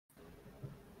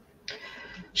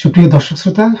সুপ্রিয় দর্শক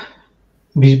শ্রোতা,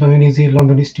 বিশবাংলা নিউজের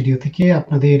লন্ডন স্টুডিও থেকে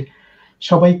আপনাদের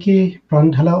সবাইকে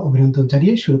প্রাণঢালা অভিনন্দন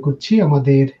জানিয়ে শুরু করছি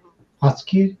আমাদের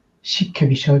আজকের শিক্ষা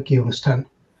বিষয়ক এই অনুষ্ঠান।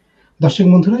 দর্শক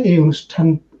বন্ধুরা, এই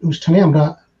অনুষ্ঠানে আমরা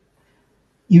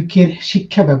ইউকের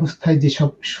শিক্ষা ব্যবস্থায় যেসব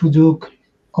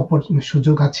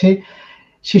সুযোগ আছে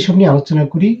সেসব নিয়ে আলোচনা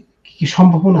করি, কি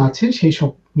সম্ভাবনা আছে সেই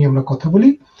সব নিয়ে আমরা কথা বলি।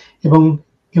 এবং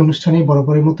এই অনুষ্ঠানে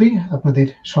বরাবরের মতোই আপনাদের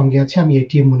সঙ্গে আছে আমি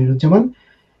এটিএম মনিরুজ্জামান,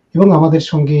 এবং আমাদের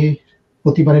সঙ্গে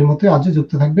প্রতিবারের মতো আজও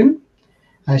যুক্ত থাকবেন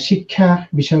শিক্ষা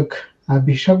বিষয়ক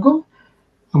বিশেষজ্ঞ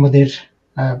আমাদের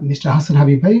মিস্টার হাসান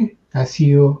হাবিব ভাই,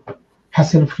 CEO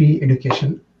hassle free education.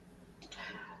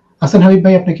 Hasan Habib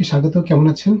ভাই, আপনাকে স্বাগত। কেমন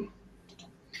আছেন?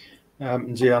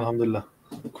 জি আলহামদুলিল্লাহ,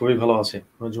 খুবই ভালো আছি।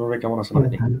 জুমা ভাই কেমন আছেন?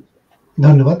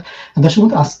 ধন্যবাদ।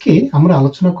 দর্শক, আজকে আমরা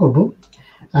আলোচনা করব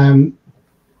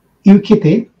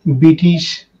ইউকেতে ব্রিটিশ,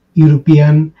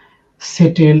 ইউরোপিয়ান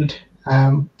সেটেলড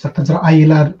যারা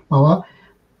আইএলআর পাওয়া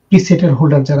প্রি-সেটেল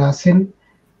হোল্ডার যারা আছেন,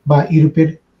 বা ইউরোপের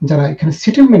যারা এখানে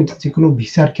সেটেলমেন্ট যে কোনো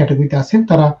ভিসার ক্যাটাগরিতে আছেন,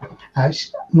 তারা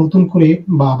নতুন করে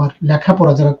বা আবার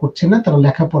লেখাপড়া যারা করছেন না, তারা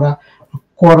লেখাপড়া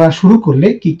করা শুরু করলে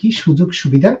কি কি সুযোগ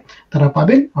সুবিধা তারা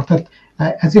পাবেন, অর্থাৎ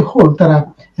অ্যাজ এ হোল তারা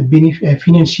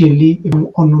ফিনান্সিয়ালি এবং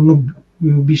অন্যান্য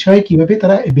বিষয়ে কিভাবে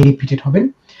তারা বেনিফিটেড হবেন,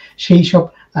 সেই সব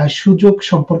সুযোগ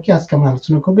সম্পর্কে আজকে আমরা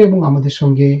আলোচনা করবো। এবং আমাদের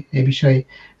সঙ্গে এই বিষয়ে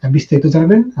বিস্তারিত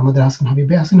জানাবেন আমাদের হাসান হাবিব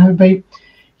ভাই। হাসান হাবিব ভাই,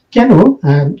 কেন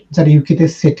যারা ইউকেতে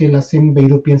সেটেল আছেন বা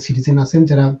ইউরোপিয়ান সিটিজেন আছেন,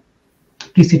 যারা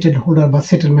প্রি-সেটেল হোল্ডার বা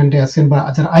সেটেলমেন্টে আছেন, বা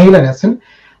যারা আইএলআর আছেন,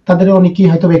 তাদের অনেকেই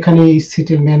হয়তো এখানে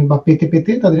সেটেলমেন্ট বা পেতে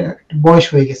পেতে তাদের বয়স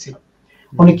হয়ে গেছে,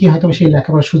 অনেকেই হয়তো সেই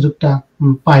লেখাপড়ার সুযোগটা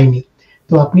পায়নি।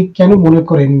 তো আপনি কেন মনে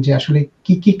করেন যে আসলে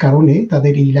কি কি কারণে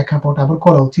তাদের এই লেখাপড়াটা আবার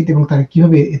করা উচিত এবং তারা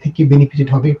কিভাবে এ থেকে বেনিফিটেড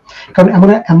হবে? কারণ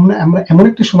আমরা এমন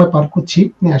একটা সময় পার করছি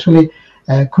আসলে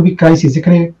খুবই ক্রাইসিস,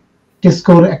 যেখানে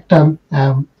টেস্কোর একটা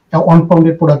 1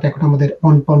 পাউন্ডের প্রোডাক্ট এখন আমাদের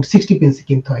 1 পাউন্ড 60 পেন্সে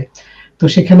কিনতে হয়। তো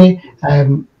সেখানে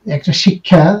একটা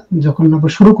শিক্ষা যখন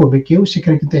আমরা শুরু করবে কেউ,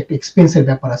 সেখানে কিন্তু একটা এক্সপেন্সের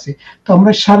ব্যাপার আছে। তো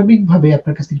আমরা সার্বিকভাবে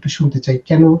আপনার কাছে একটু শুনতে চাই,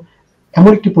 কেন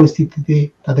এমন একটি পরিস্থিতিতে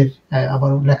তাদের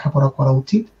আবার লেখাপড়া করা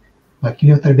উচিত বা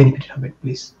কিভাবে তার বেনিফিট হবে,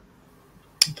 please.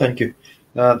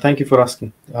 Thank you for asking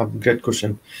great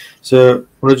question. So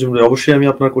অবশ্যই আমি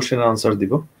আপনার কোশ্চেনের আনসার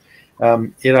দিব।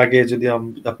 এর আগে যদি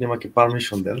আপনি আমাকে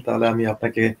পারমিশন দেন, তাহলে আমি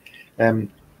আপনাকে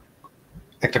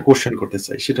একটা কোশ্চেন করতে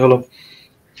চাই। সেটা হলো,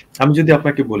 আমি যদি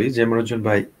আপনাকে বলি যে মনোজন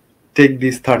ভাই, take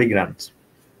this 30 grand,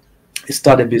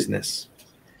 start A business,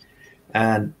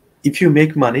 and if you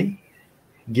make money,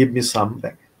 give me some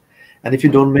back, and if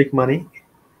you don't make money,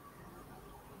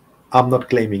 I'm not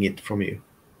claiming it from you.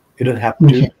 You don't have to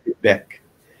give back.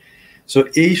 So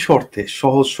এই শর্তে,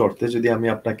 সহজ শর্তে যদি আমি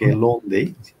আপনাকে loan দেই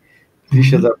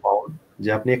 30,000 pound, যে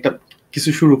আপনি একটা কিছু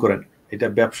শুরু করেন, এটা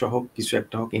ব্যবসা হোক, কিছু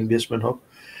একটা হোক, ইনভেস্টমেন্ট হোক,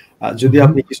 যদি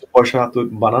আপনি কিছু পয়সা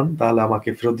বানান, তাহলে আমাকে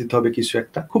ফেরত দিতে হবে কিছু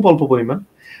একটা, খুব অল্প পরিমাণ।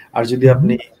 আর যদি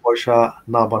আপনি পয়সা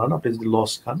না বানান, আপনি যদি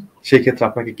লস খান, সেই ক্ষেত্রে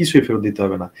আপনাকে কিছুই ফেরত দিতে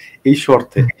হবে না। এই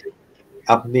শর্তে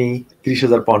আপনি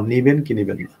 30,000 পাউন্ড নিবেন কি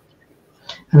নিবেন না?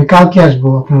 আমি কালকে আসবো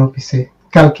আপনার অফিসে,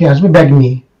 কালকে আসবো ব্যাগ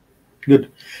নিয়ে। গুড।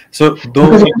 সো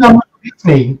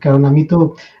নেই, কারণ আমি তো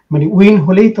মানে উইন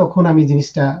হলেই তখন আমি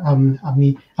জিনিসটা আপনি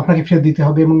আপনাকে ফেরত দিতে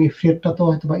হবে, এবং এই ফেরতটা তো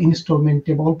হয়তো বা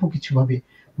ইনস্টলমেন্টে বা অল্প কিছু হবে।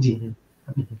 জি,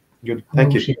 good,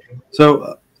 thank you. So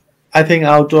I think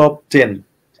out of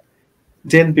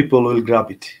 10 people will grab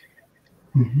it.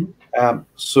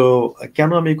 So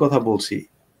কেন আমি কথা বলছি,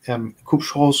 খুব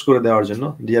সহজ করে দেওয়ার জন্য,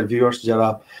 ডিয়ার ভিউয়ার্স যারা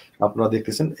আপনারা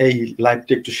দেখতেছেন, এই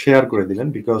লাইভটা একটু শেয়ার করে দিবেন,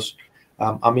 বিকজ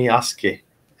আমি আজকে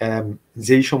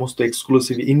যেই সমস্ত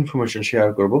এক্সক্লুসিভ ইনফরমেশন শেয়ার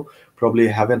করব, probably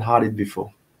you haven't heard it before,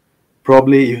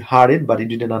 probably you heard it but you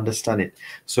didn't understand it.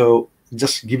 So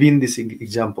just giving this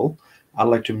example,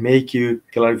 I'd like to make you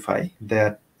clarify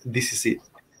that this is it,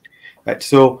 right?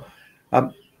 So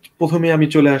প্রথমে আমি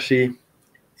চলে আসি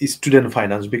student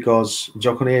finance, because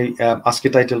যখন এই আজকে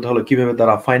টাইটেলটা হলো কিভাবে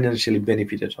তারা ফাইন্যান্সিয়ালি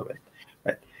বেনিফিটেড হবে,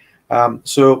 রাইট?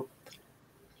 সো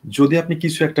যদি আপনি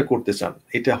কিছু একটা করতে চান,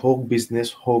 এটা হোক বিজনেস,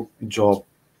 হোক জব,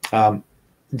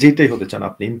 যেটাই হতে চান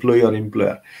আপনি, employee or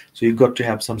employer, so you got to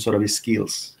have some sort of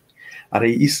skills. আর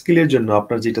এই স্কিলের জন্য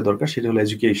আপনার যেটা দরকার সেটা হলো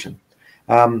education.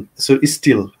 So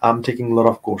still I'm taking a lot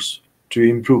of course to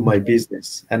improve my business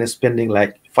and spending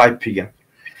like 5 figure.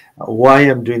 Why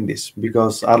I'm doing this?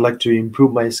 Because I'd like to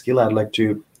improve my skill. I'd like to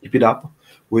keep it up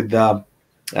with the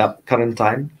current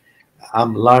time.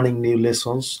 I'm learning new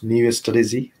lessons, new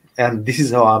strategy, and this is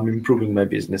how I'm improving my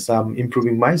business. I'm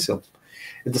improving myself.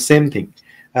 It's the same thing.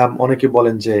 অনেকে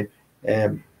বলেন যে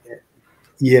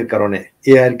এর কারণে,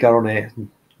 AI এর কারণে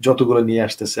যতগুলো নিয়ে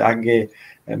আসতেছে, আগে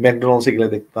ম্যাকডোনাল্ডস এ গেলে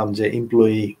দেখতাম যে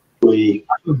এমপ্লয়ি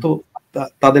তো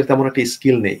তাদের তেমন একটা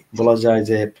স্কিল নেই, বলা যায়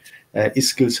যে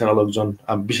স্কিল ছাড়া লোকজন,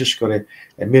 বিশেষ করে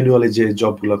ম্যানুয়ালি যে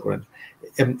জবগুলো করেন,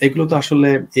 এগুলো তো আসলে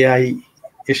এআই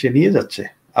এসে নিয়ে যাচ্ছে।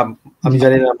 আমি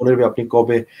জানি না মনে হবে আপনি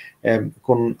কবে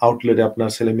কোন আউটলেটে আপনার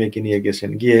ছেলে মেয়েকে নিয়ে গেছেন,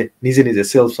 গিয়ে নিজে নিজে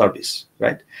সেলফ সার্ভিস,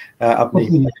 রাইট? আপনি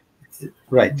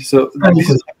right, so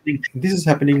this is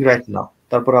happening right now.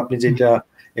 তারপর আপনি যেটা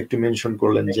একটু মেনশন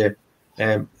করলেন যে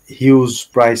হিউজ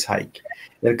প্রাইস হাইক,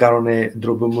 এর কারণে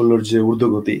দ্রব্যমূল্যের যে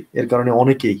ঊর্ধ্বগতি, এর কারণে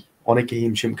অনেকেই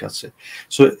হিমশিম খাচ্ছে।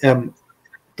 সো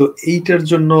তো এইটার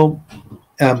জন্য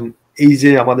এই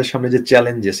যে আমাদের সামনে যে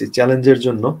চ্যালেঞ্জেস, এই চ্যালেঞ্জের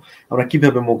জন্য আমরা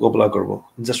কিভাবে মোকাবেলা করব?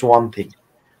 Just one thing,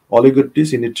 all you got to do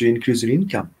is you need to increase your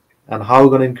income. And how you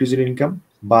gonna increase your income?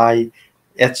 By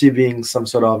achieving some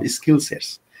sort of skill sets.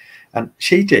 And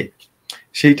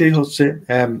সেইটাই হচ্ছে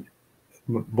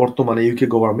বর্তমানে ইউকে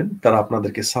গভর্নমেন্ট তারা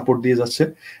আপনাদেরকে support দিয়ে যাচ্ছে,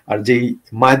 আর যেই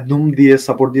মাধ্যম দিয়ে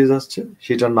সাপোর্ট দিয়ে যাচ্ছে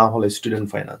সেটার নাম হলো স্টুডেন্ট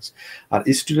ফাইন্যান্স। আর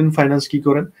স্টুডেন্ট ফাইন্যান্স কি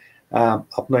করেন?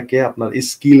 আপনাকে আপনার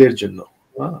স্কিলের জন্য,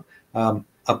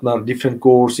 আপনার ডিফারেন্ট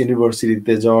কোর্স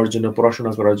ইউনিভার্সিটিতে যাওয়ার জন্য,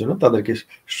 পড়াশোনা করার জন্য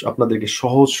আপনাদেরকে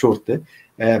সহজ শর্তে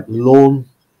লোন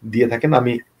দিয়ে থাকেন।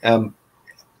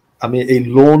 আমি এই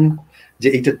লোন যে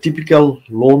এইটা টিপিক্যাল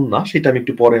লোন না, সেটা আমি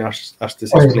একটু পরে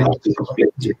আসতেছি।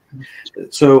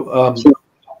 সো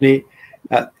আপনি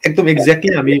একদম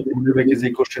এক্স্যাক্টলি আমি যে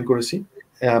কোশ্চেন করেছি,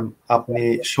 আপনি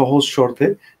সহজ শর্তে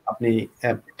আপনি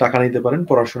টাকা নিতে পারেন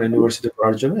পড়াশোনা ইউনিভার্সিটি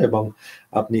করার জন্য, এবং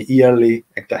আপনি ইয়ারলি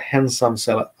একটা handsome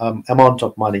amount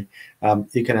of money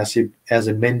you can achieve as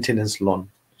a maintenance loan.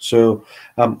 So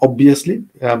obviously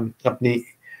আপনি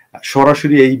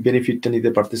সরাসরি এই বেনিফিটটা নিতে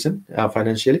পারতেছেন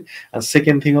ফাইন্যান্সিয়ালি। আর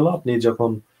সেকেন্ড থিং হলো, আপনি যখন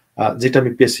যেটা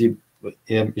আমি পেসিভ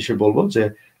হিসেবে বলবো, যে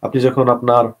আপনি যখন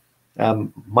আপনার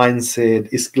মাইন্ডসেট,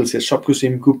 স্কিল সেট সবকিছু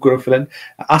ইমপ্রুভ করে ফেলেন।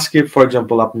 আজকে ফর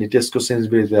এক্সাম্পল আপনি টেস্কো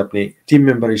সেন্সবেরিতে আপনি টিম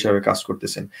মেম্বার হিসেবে কাজ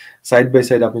করতেছেন, সাইড বাই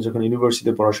সাইড আপনি যখন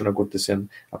ইউনিভার্সিটিতে পড়াশোনা করতেছেন,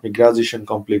 আপনি গ্রাজুয়েশন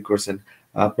কমপ্লিট করছেন,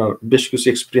 আপনার বেশ কিছু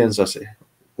এক্সপিরিয়েন্স আছে।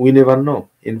 We never know,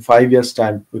 in 5 years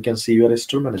time we can see you are a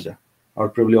store manager or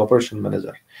probably operation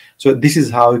manager. So this is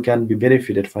how you can be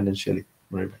benefited financially.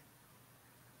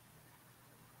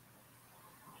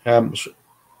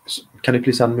 Can you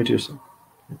please unmute yourself?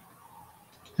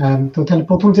 তো তাহলে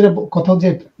প্রথম যেটা কথা, যে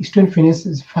student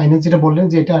finance যেটা বললেন,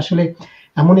 যে এটা আসলে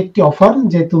এমন একটি অফার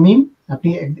যে আপনি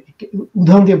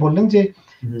উদাহরণ দিয়ে বললেন যে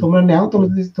তোমরা নাও,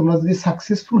 তোমরা যদি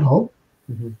সাকসেসফুল হও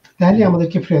তাহলে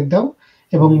আমাদেরকে ফেরত দাও,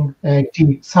 এবং একটি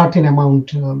সার্টেন অ্যামাউন্ট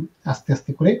আস্তে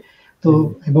আস্তে করে। তো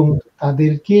এবং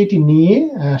তাদেরকে এটি নিয়ে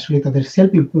আসলে তাদের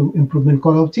সেলফ ইমপ্রুভমেন্ট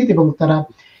করা উচিত, এবং তারা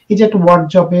এই যে একটা ওয়ার্ড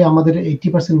জবে আমাদের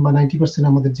 80% বা 90%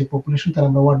 আমাদের যে পপুলেশন, তারা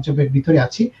আমরা ওয়ার্ড জবের ভিতরে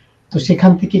আছি, তো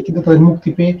সেখান থেকে কিন্তু তাদের মুক্তি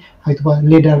পেয়ে হয়তোবা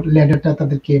লেডারটা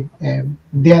তাদেরকে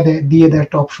দিয়ে দেওয়ার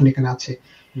একটা অপশন এখানে আছে।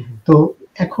 তো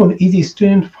এখন এই যে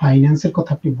স্টুডেন্ট ফাইন্যান্সের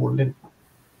কথা আপনি বললেন,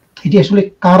 এটি আসলে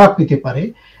কারা পেতে পারে,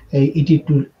 এটি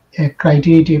একটু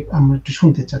ক্রাইটেরিয়া আমরা একটু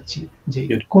শুনতে চাচ্ছি, যে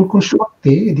কোন কোন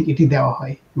শর্তে এটি দেওয়া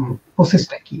হয়,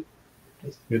 প্রসেসটা কি?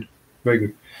 Very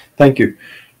good, thank you.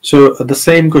 So the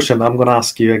same question I'm going to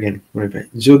ask you again, ভাই।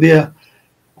 যদি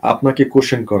আপনাকে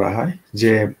কোশ্চেন করা হয়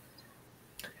যে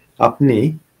আপনি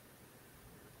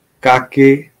কাকে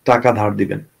টাকা ধার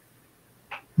দিবেন,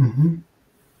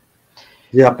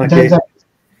 যে আপনাকে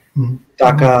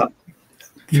টাকা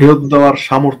ফেরত দেওয়ার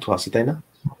সামর্থ্য আছে, তাই না?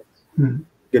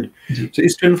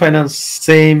 Student finance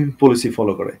same policy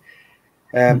follow করে।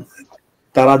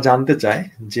 তারা জানতে চায়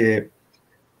যে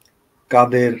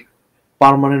কাদের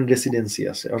পার্মানেন্ট রেসিডেন্সি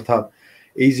আছে, অর্থাৎ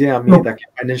এই যে আমি তাকে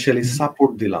ফাইন্যান্সিয়ালি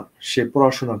সাপোর্ট দিলাম, সে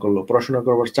পড়াশোনা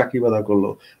করবার চাকরি বাদা করলো,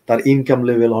 তার ইনকাম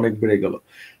লেভেল অনেক বেড়ে গেল,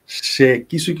 সে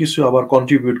কিছু আবার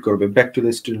কন্ট্রিবিউট করবে back to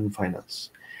the student finance,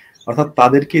 অর্থাৎ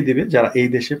তাদেরকে দিবে যারা এই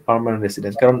দেশে পার্মানেন্ট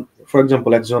রেসিডেন্ট। কারণ ফর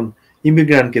এক্সাম্পল একজন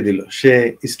ইমিগ্রান্টকে দিল, সে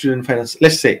student finance,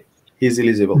 let's say he is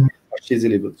eligible, she is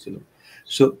eligible ছিল,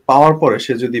 সো পাওয়ার পরে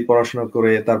সে যদি পড়াশোনা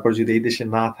করে তারপর যদি এই দেশে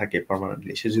না থাকে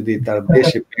পার্মানেন্টলি, সে যদি তার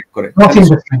দেশে ব্যাক করে,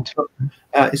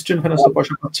 স্টুডেন্ট ফাইন্যান্স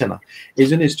পয়সা পাচ্ছে না। এই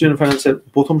জন্য স্টুডেন্ট ফাইন্যান্সের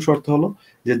প্রথম শর্ত হলো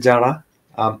যে যারা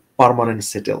permanent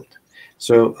settled.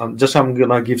 So just I'm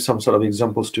gonna give some sort of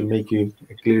examples to make you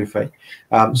clarify.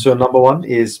 So number 1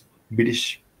 is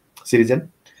British citizen,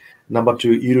 number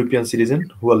 2 European citizen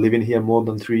who are living here more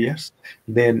than 3 years,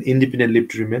 then independent leave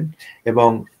to remain, এবং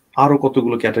আরো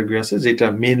কতগুলো category আছে যেটা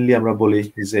mainly আমরা বলি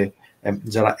যে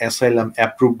যারা asylum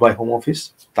approved by whom office,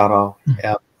 তারা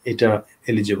এটা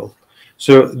eligible.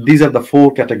 So these are the 4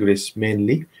 categories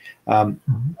mainly,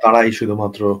 তারাই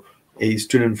শুধুমাত্র এই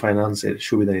স্টুডেন্ট ফাইন্যান্সের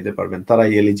সুবিধা নিতে পারবেন,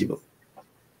 তারাই এলিজিবল।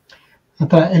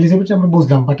 তারা এলিজিবল আমরা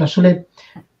বুঝলাম, বাট আসলে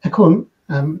এখন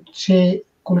সে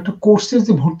কোন একটা কোর্সের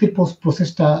যে ভর্তির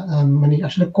প্রসেসটা, মানে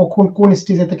আসলে কখন কোন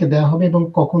স্টেজে তাকে দেওয়া হবে এবং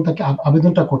কখন তাকে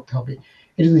আবেদনটা করতে হবে,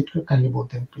 এটা যদি একটু কাইন্ডলি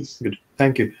বলতেন please. Good,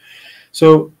 thank you. So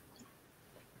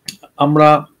আমরা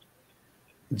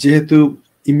যেহেতু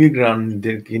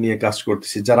ইমিগ্রান্টদেরকে নিয়ে কাজ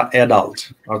করতেছি যারা অ্যাডাল্ট,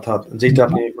 অর্থাৎ যেটা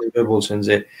আপনি বলছেন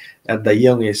যে at the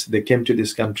young age they came to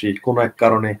this country, কোন এক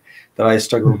কারণে তারা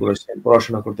স্ট্রাগল করেছেন,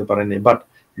 পড়াশোনা করতে পারেনি, but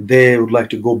they would like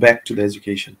to go back to the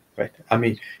education, right? আমি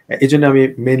এইজন্য আমি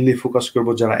মেইনলি ফোকাস করব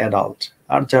যারা অ্যাডাল্ট।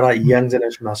 আর যারা ইয়াং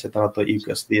জেনারেশন আছে তারা তো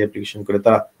ইউএস দিয়ে অ্যাপ্লিকেশন করে,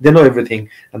 তারা they know everything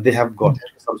and they have got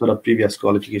some sort of previous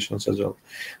qualifications as well.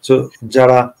 So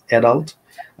যারা অ্যাডাল্ট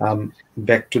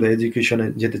ব্যাক টু দ্য এডুকেশনে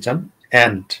যেতে চান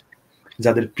and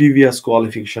যাদের প্রিভিয়াস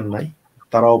কোয়ালিফিকেশন নাই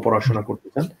তারাও পড়াশোনা করতে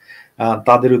চান,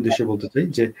 তাদের উদ্দেশ্যে বলতে চাই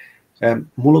যে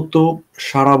মূলত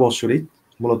সারা বছরই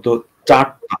মূলত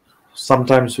 4টা,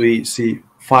 সামটাইমস উই সি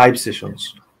 5 সেশনস,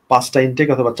 5টা ইনটেক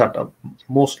অথবা 4টা,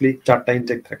 মোস্টলি 4টা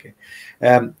ইনটেক থাকে।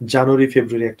 জানুয়ারি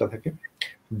ফেব্রুয়ারি একটা থাকে,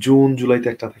 জুন জুলাইতে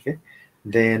একটা থাকে,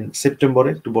 দেন সেপ্টেম্বরে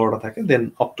একটু বড়টা থাকে, দেন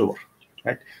অক্টোবর,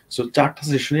 রাইট? সো 4টা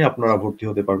সেশনে আপনারা ভর্তি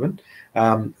হতে পারবেন।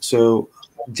 সো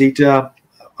যেটা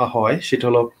হয় সেটা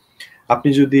হলো আপনি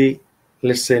যদি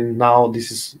let's say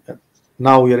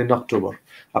now we are in October,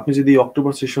 আপনি যদি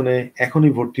অক্টোবর সেশনে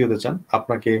এখনই ভর্তি হতে চান,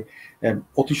 আপনাকে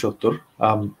অতি সত্বর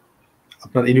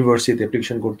আপনার ইউনিভার্সিটিতে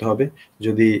অ্যাপ্লিকেশন করতে হবে।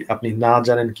 যদি আপনি না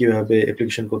জানেন কিভাবে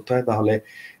অ্যাপ্লিকেশন করতে হয়, তাহলে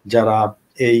যারা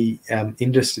এই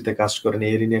ইন্ডাস্ট্রিতে কাজ করেন,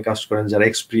 এই এরিয়ায় কাজ করেন, যারা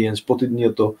এক্সপিরিয়েন্স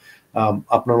প্রতিনিয়ত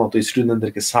আপনার মতো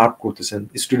স্টুডেন্টদেরকে সার্ভ করতেছেন,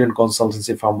 স্টুডেন্ট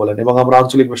কনসালটেন্সি ফার্ম বলেন, এবং আমরা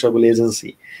আঞ্চলিক ভাষায় বলি এজেন্সি,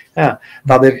 হ্যাঁ,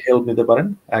 তাদের হেল্প নিতে পারেন।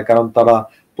 কারণ তারা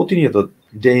প্রতিনিয়ত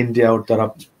ডে ইন ডে আউট তারা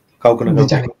কাউকে না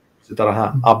কাউকে তারা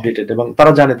আপডেটেড, এবং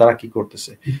তারা জানে তারা কি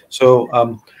করতেছে। সো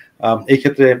এই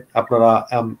ক্ষেত্রে আপনারা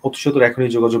অতি সত্বর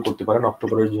এখনই যোগাযোগ করতে পারেন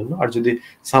অক্টোবরের জন্য। আর যদি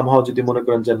সামহাও যদি মনে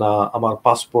করেন যে না আমার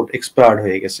পাসপোর্ট এক্সপায়ার্ড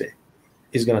হয়ে গেছে,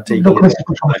 ইজ গোনা টেক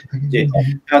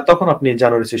তখন আপনি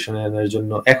জানুয়ারি সেশনের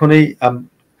জন্য এখনই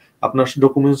আপনার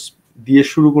ডকুমেন্টস দিয়ে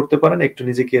শুরু করতে পারেন, একটু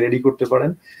নিজেকে রেডি করতে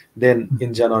পারেন, দেন in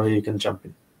January you can jump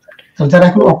in. যারা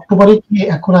এখন অক্টোবরে কি,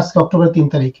 এখন আজকে অক্টোবরের 3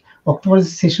 তারিখ, অক্টোবরের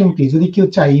সেশনটি যদি কেউ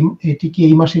চাই, এটি কি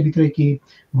এই মাসের ভিতরে কি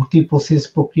ভর্তির প্রসেস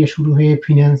প্রক্রিয়া শুরু হয়ে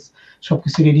ফিনান্স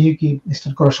সবকিছু রেডি হয়ে কি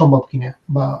স্টার্ট করা সম্ভব কিনা,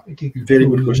 বা এটি? ভেরি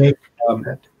গুড কোশ্চেন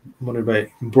মনির ভাই,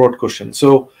 ব্রড কোশ্চেন। সো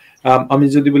আমি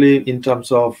যদি বলি ইন টার্মস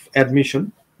অফ অ্যাডমিশন,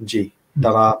 জি,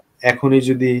 তারা এখনই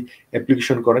যদি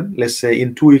অ্যাপ্লিকেশন করেন, let's say in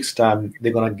 2 weeks time they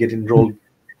gonna gate enrolled,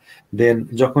 দেন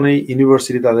যখনই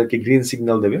ইউনিভার্সিটি তাদেরকে গ্রিন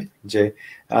সিগন্যাল দেবে যে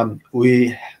we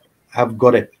have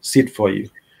got a seat for you,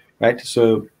 right? So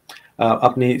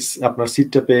আপনি আপনার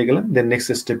সিটটা পেয়ে গেলেন, দেন next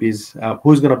step is who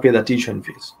is gonna pay the tuition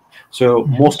fees. So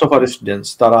most of our students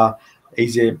তারা এই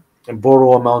যে বড়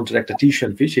অ্যামাউন্টের একটা টিউশন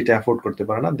ফি সেটা অ্যাফোর্ড করতে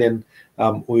পারে না, then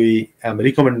we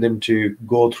recommend them to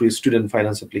go through student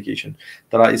finance application.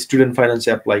 তারা স্টুডেন্ট ফাইন্যান্সে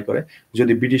অ্যাপ্লাই করে,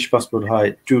 যদি ব্রিটিশ পাসপোর্ট হয়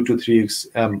 2 to 3 উইকস,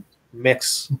 ম্যাক্স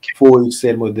 4 উইকস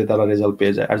এর মধ্যে তারা রেজাল্ট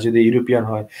পেয়ে যায়। আর যদি ইউরোপিয়ান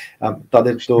হয়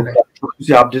তাদের তো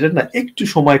সবকিছু আপডেটেড না, একটু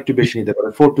সময় একটু বেশি নিতে পারে,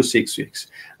 4 to 6 উইকস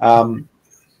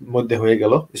মধ্যে হয়ে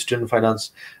গেল স্টুডেন্ট ফাইন্যান্স।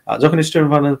 যখন স্টুডেন্ট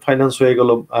ফাইন্যান্স হয়ে গেল,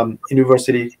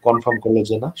 ইউনিভার্সিটি কনফার্ম করলো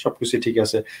যে না সবকিছু ঠিক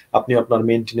আছে, আপনি আপনার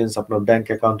মেইনটেনেন্স আপনার ব্যাংক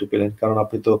অ্যাকাউন্টে পেলেন, কারণ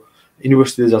আপনি তো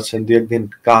ইউনিভার্সিটিতে যাচ্ছেন, 2-1 দিন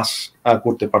কাজ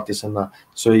করতে পারতেছেন না,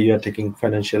 so you are taking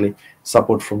financially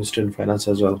support from student finance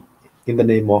as well in the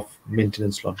name of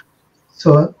maintenance loan. So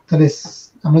তাহলে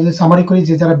আমরা যদি সামারি করি,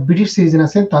 যে যারা ব্রিটিশ সিটিজেন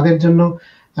আছেন তাদের জন্য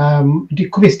এটি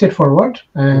খুবই স্ট্রেট ফরওয়ার্ড,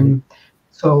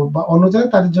 সো বা অন্য যারা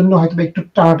তাদের জন্য হয়তো একটু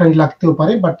টানাটানি লাগতেও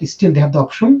পারে, but still they have the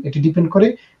option. এটি ডিপেন্ড করে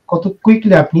কত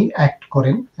কুইকলি আপনি অ্যাক্ট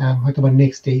করেন হয়তো বা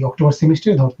নেক্সট এই অক্টোবর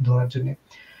সেমিস্টারে ধরার জন্য।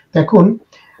 তো এখন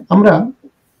আমরা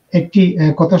একটি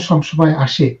কথা সবসময়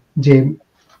আসে যে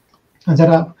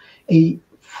যারা এই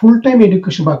ফুল টাইম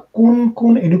এডুকেশন বা কোন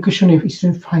কোন এডুকেশনে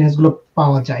স্টুডেন্ট ফাইন্যান্স গুলো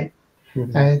পাওয়া যায়,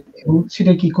 এবং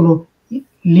সেটা কি কোনো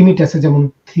লিমিট আছে, যেমন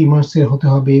 3 মাসের হতে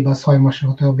হবে বা 6 মাসের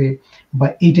হতে হবে বা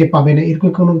 8-এ পাবে না,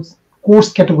 এরকম কোনো কোর্স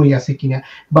ক্যাটাগরি আছে কিনা,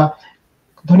 বা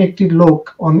ধরুন একটি লোক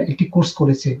একটি কোর্স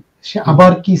করেছে, সে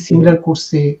আবার কি সিমিলার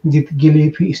কোর্সে গেলে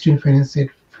স্টুডেন্ট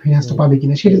ফাইন্যান্সটা পাবে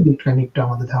কিনা, সেটা একটু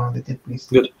আমাদের ধারণা দিতে please.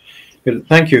 Good,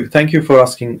 thank you for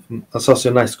asking such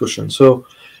a nice question. So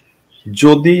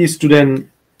যদি student,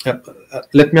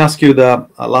 let me ask you the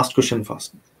last question first,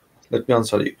 let me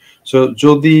answer you. So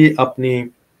যদি আপনি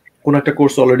কোন একটা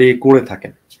কোর্স অলরেডি করে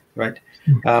থাকেন, রাইট,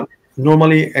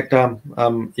 নরমালি একটা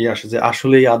আসে যে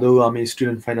আসলে আদৌ আমি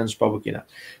স্টুডেন্ট ফাইন্যান্স পাবো কিনা।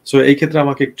 সো এই ক্ষেত্রে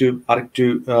আমাকে আরেকটু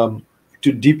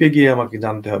ডিপে গিয়ে আমাকে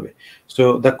জানতে হবে। So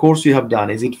the course you have done,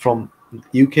 is it from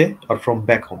UK or from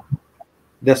back home?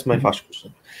 That's my first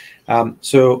question.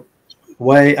 So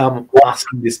why I'm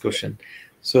asking this question?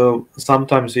 So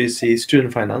sometimes we see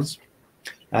student finance,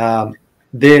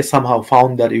 they somehow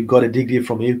found that you got a degree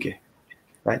from UK,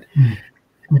 right?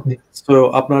 So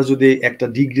আপনার যদি একটা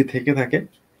degree থেকে থাকে,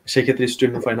 সেক্ষেত্রে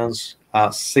student finance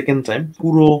second time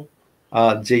পুরো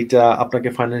যেটা আপনাকে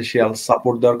financial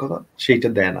support দেওয়ার কথা সেইটা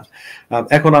দেয় না।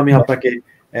 এখন আমি আপনাকে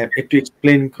একটু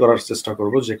এক্সপ্লেইন করার চেষ্টা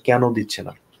করব যে কেন দিচ্ছে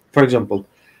না। ফর এক্সাম্পল,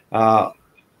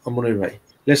 মনির ভাই,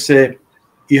 let's say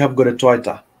you have got a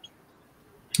Toyota,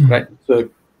 right? So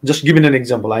just giving an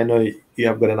example, I know you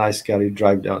have got a nice car, you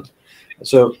drive down.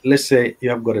 So let's say you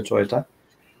have got a Toyota.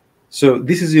 So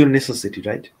this is your necessity,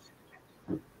 right?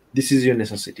 This is your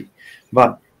necessity.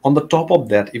 But on the top of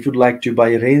that, if you'd like to buy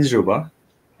a Range Rover,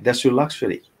 that's your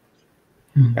luxury.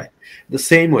 Right? The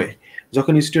same way,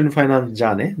 যখন student finance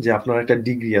জানে যে আপনার একটা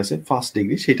degree আছে, first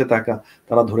degree, সেটা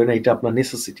তারা ধরে না এটা আপনার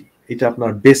নেসেসিটি, এটা আপনার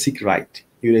basic right,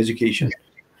 your education,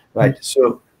 right? So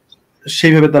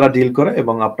সেইভাবে তারা ডিল করে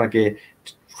এবং আপনাকে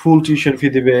ফুল টিউশন ফি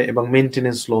দিবে এবং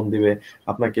মেইনটেনেন্স লোন দিবে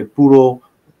আপনাকে পুরো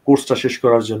কোর্সটা শেষ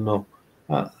করার জন্য।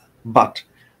 বাট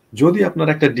যদি আপনার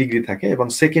একটা ডিগ্রি থাকে এবং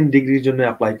সেকেন্ড ডিগ্রির জন্য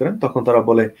অ্যাপ্লাই করেন, তখন তারা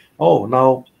বলে, ও now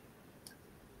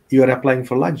you are applying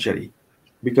for luxury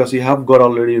because you have got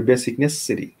already basic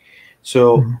necessity. So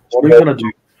what are you gonna do?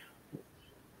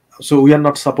 So we are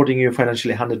not supporting you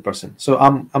financially 100%. So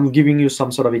I'm giving you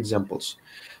some sort of examples.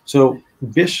 So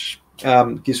বেশ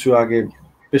কিছু আগে,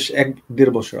 বেশ 1-1.5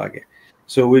 বছর আগে,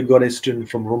 so we got a student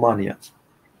from Romania.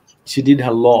 She did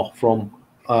her law from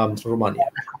Romania,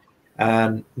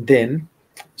 and then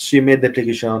she made the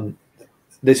application.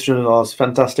 The student was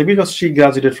fantastic because she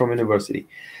graduated from university,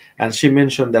 and she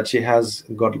mentioned that she has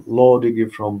got law degree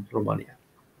from Romania,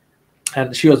 and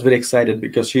she was very excited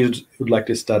because she would like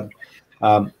to start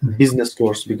business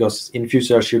course because in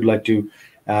future she would like to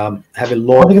have a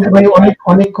law.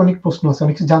 অনেক প্রশ্ন আছে,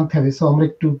 অনেক কিছু জানতে হবে, so আমরা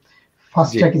একটু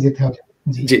fast ট্র্যাকে যেতে হবে।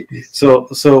 জি,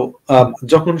 সো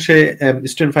যখন সে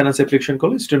স্টুডেন্ট ফাইন্যান্স অ্যাপ্লিকেশন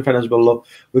করলো, স্টুডেন্ট ফাইন্যান্স বললো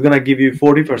we're going to give you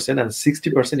 40% and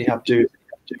 60% you have to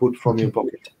put from your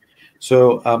pocket. So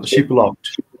she blocked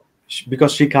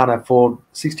because she can't afford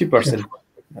 60%.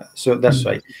 So that's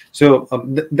why. So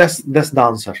that's the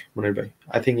answer, Munir bhai.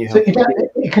 I think you have. এটা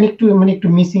এখানে একটু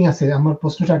missing আছে। আমার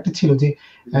প্রশ্নটা একটা ছিল যে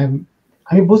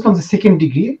আমি বুঝলাম যে সেকেন্ড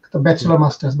ডিগ্রি তো ব্যাচেলর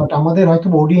মাস্টার্স, বাট আমাদের হয়তো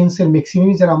অডিয়েন্সের ম্যাক্সিমাম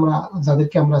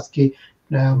যাদেরকে আমরা আজকে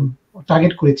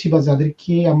টার্গেট করেছি বা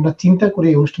যাদেরকে আমরা চিন্তা করে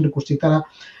এই অনুষ্ঠানটা করছি, তারা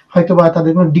হয়তো বা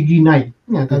তাদের কোনো ডিগ্রি নাই,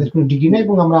 তাদের কোনো ডিগ্রি নাই।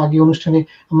 এবং আমরা আগে অনুষ্ঠানে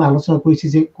আমরা আলোচনা করেছি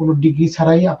যে কোনো ডিগ্রি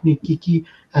ছাড়াই আপনি কি কি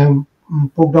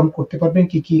প্রোগ্রাম করতে পারবেন,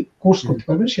 কি কি কোর্স করতে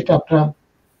পারবেন, সেটা আপনারা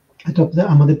হয়তো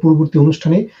আমাদের পূর্ববর্তী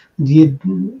অনুষ্ঠানে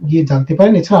গিয়ে জানতে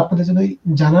পারেন। এছাড়া আপনাদের যদি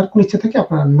জানার কোনো ইচ্ছা থাকে,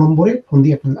 আপনার নম্বরে ফোন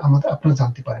দিয়ে আপনারা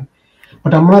জানতে পারেন।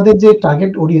 বাট আমাদের যে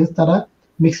টার্গেট অডিয়েন্স, তারা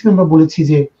ম্যাক্সিমাম আমরা বলেছি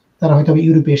যে তারা হয়তো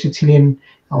ইউরোপে এসেছিলেন,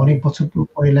 অনেক বছর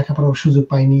পরে লেখাপড়ার সুযোগ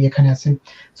পায়নি, এখানে আছেন।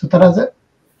 সো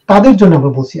তাদের জন্য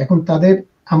আমরা বলছি। এখন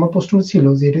আমার প্রশ্ন ছিল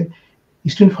যে এটা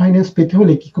স্টুডেন্ট ফাইন্যান্স পেতে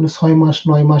হলে কি কোনো 6 মাস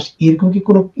 9 মাস এরকম কি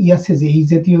কোনো আছে যে এই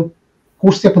জাতীয়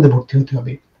কোর্সে আপনাদের ভর্তি হতে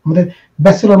হবে? আমাদের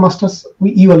bachelor masters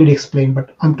you already explained, but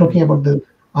I'm talking about the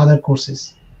other courses.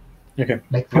 Okay.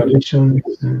 Like foundation.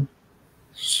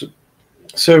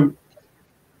 So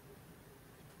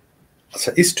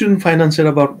student ফাইন্যান্সের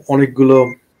আবার অনেকগুলো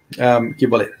কি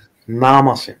বলে নাম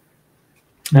আছে।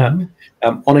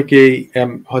 অনেকেই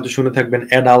হয়তো শুনে থাকবেন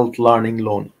অ্যাডাল্ট লার্নিং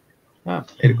লোন,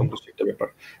 এরকম কিছু একটা ব্যাপার।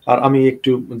 আর আমি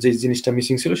একটু যে জিনিসটা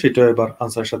মিসিং ছিল সেটা এবার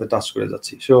আনসারের সাথে টাচ করে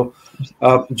যাচ্ছি। সো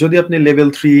যদি আপনি level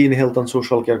 3 in health and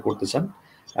social care করতে চান,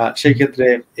 সেই ক্ষেত্রে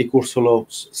এই কোর্স হলো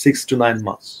 6 to 9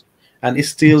 months, and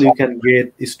still you can get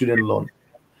student loan,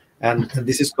 and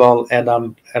this is called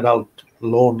adult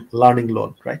loan, learning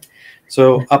loan, right? So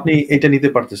আপনি এটা নিতে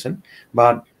পারতেছেন,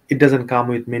 but it doesn't come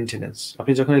with maintenance.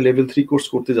 আপনি যখন লেভেল 3 কোর্স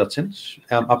করতে যাচ্ছেন,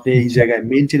 আপনি এই জায়গায়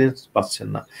মেইনটেনেন্স পাচ্ছেন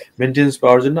না। মেইনটেনেন্স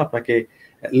পাওয়ার জন্য আপনাকে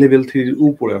লেভেল 3 এর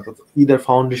উপরে, অর্থাৎ ইদার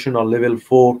ফাউন্ডেশন অর লেভেল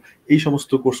 4 এই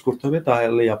সমস্ত কোর্স করতে হবে,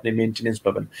 তাহলে আপনি মেইনটেনেন্স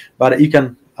পাবেন। But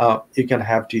you can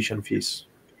have tuition fees.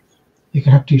 You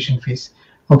can have tuition fees.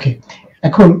 Okay.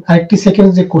 এখন আরেকটি সেকেন্ড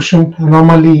যে কোশ্চেন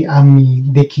নরমালি আমি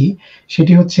দেখি,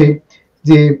 সেটি হচ্ছে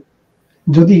যে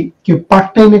যদি কেউ পার্ট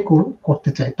টাইমে করতে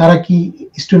চায়, তারা কি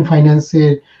স্টুডেন্ট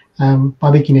ফাইন্যান্সের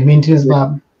পাবে কিনা মেইনটেনেন্স বা?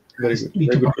 Very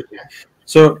good.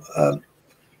 So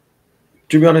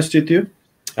to be honest with you,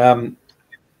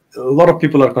 a lot of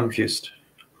people are confused.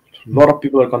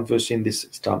 In these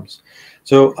terms.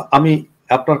 So আমি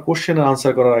আপনার কোশ্চেনের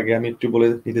আনসার করার আগে আমি একটু বলে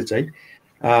নিতে চাই,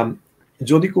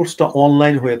 যদি কোর্সটা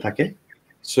অনলাইন হয়ে থাকে,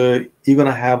 so you're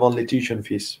gonna have only tuition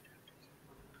fees.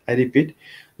 I repeat,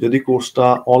 যদি কোর্সটা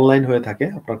অনলাইন হয়ে থাকে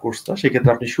আপনার কোর্সটা,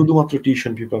 সেক্ষেত্রে আপনি শুধুমাত্র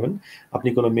টিউশন ফি পাবেন, আপনি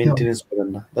কোনো মেইনটেনেন্স পাবেন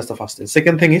না। That's the first thing.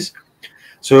 Second thing is,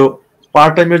 so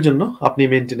part টাইমের জন্য আপনি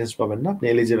মেইনটেনেন্স পাবেন না, আপনি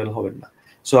এলিজিবল হবেন না।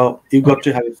 So you got to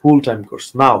have a full time course.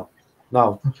 Now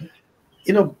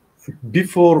you know,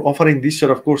 before offering this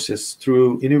sort of courses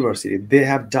through university, they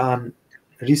have done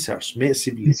research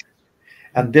massively,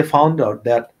 and they found out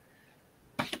that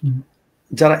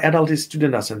যারা adult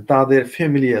student আছেন তাদের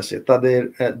family আছে, তাদের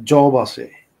job আছে,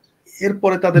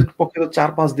 এরপরে তাদের পক্ষে তো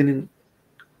 4-5 দিন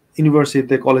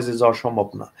ইউনিভার্সিটিতে কলেজে যাওয়া সম্ভব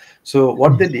না। So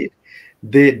what they did,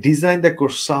 they designed the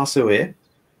course such a way.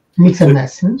 Mix and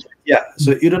match. Yeah, so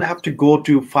you don't have to go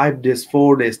to 5 days, 4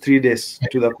 days, 3 days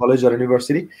to the college or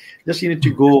university. Just you need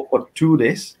to go for 2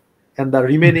 days, and the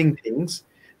remaining things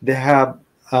they have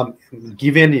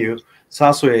given you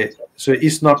such a way. So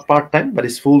it's not part-time, but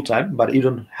it's full-time, but you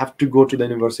don't have to go to the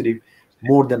university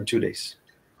more than 2 days.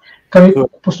 কারণ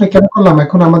প্রশ্ন কেন করলাম,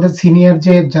 এখন আমাদের senior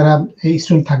যে যারা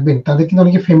student থাকবেন তাদের কিন্তু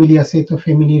অনেকে ফ্যামিলি আছে, তো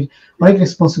ফ্যামিলির অনেক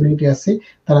রেসপন্সিবিলিটি আছে,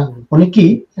 তারা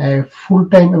অনেকেই ফুল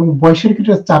টাইম এবং বয়সের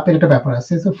কিছু চাপের একটা ব্যাপার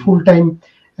আছে, তো ফুল টাইম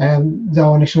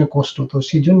যাওয়া অনেক সময় কষ্ট, তো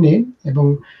সেই জন্য এবং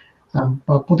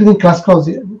প্রতিদিন ক্লাস করা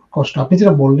কষ্ট আপনি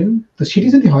যেটা বললেন, তো সেটি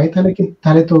যদি হয়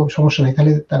তাহলে তো সমস্যা নাই,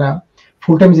 তাহলে তারা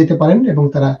ফুল টাইম যেতে পারেন এবং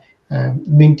তারা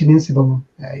মেইনটেনেন্স এবং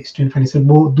স্টুডেন্ট ফাইন্যান্সের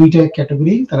দুইটা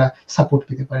ক্যাটাগরি তারা সাপোর্ট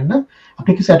পেতে পারেন। না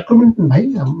আপনি কিছু অ্যাড করবেন ভাই?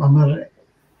 আমার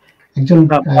একজন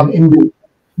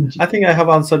I think I have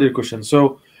answered your question. So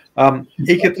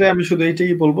এই ক্ষেত্রে আমি শুধু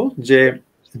এইটাই বলবো যে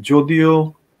যদিও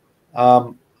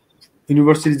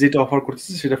ইউনিভার্সিটি যেটা অফার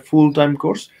করতেছে সেটা ফুল টাইম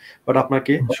কোর্স, বাট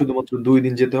আপনাকে শুধুমাত্র 2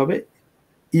 দিন যেতে হবে,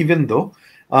 ইভেন দো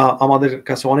আমাদের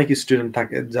কাছে অনেক স্টুডেন্ট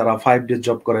থাকে যারা 5 days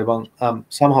জব করে এবং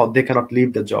somehow they cannot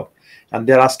leave the job and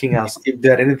they're asking us if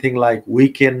there anything like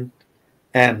weekend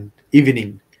and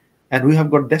evening, and we have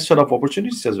got that sort of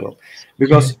opportunities as well,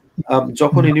 because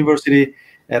যখন university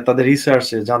তাদের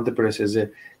রিসার্চে জানতে পেরেছে যে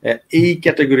এই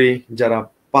category যারা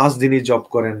 5 দিনই জব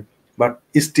করেন but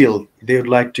still they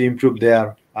would like to improve their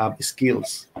skills,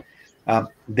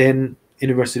 then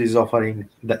university is offering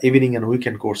the evening and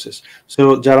weekend courses. So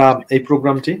যারা এই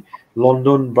প্রোগ্রামটি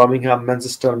লন্ডন, বার্মিংহাম,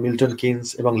 ম্যানচেস্টার, মিল্টন, কিনস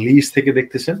এবং লিডস থেকে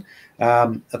দেখতেছেন,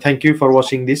 thank you for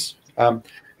watching this.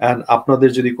 And আপনাদের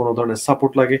যদি কোনো ধরনের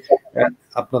সাপোর্ট লাগে,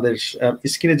 আপনাদের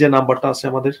স্ক্রিনে যে নাম্বারটা আছে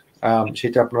আমাদের,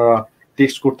 সেটা আপনারা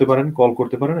টেক্সট করতে পারেন, কল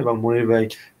করতে পারেন, এবং মনির ভাই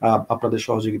আপনাদের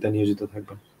সহযোগিতা নিয়োজিত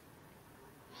থাকবেন।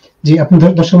 জি, আপনাদের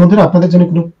দর্শক বন্ধুরা, আপনাদের জন্য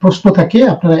কোনো প্রশ্ন থাকে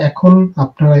আপনারা এখন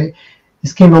আপনারা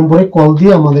স্ক্রিন নম্বরে কল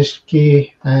দিয়ে আমাদেরকে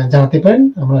জানাতে পারেন,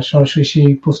 আমরা সরাসরি সেই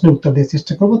প্রশ্নের উত্তর দেওয়ার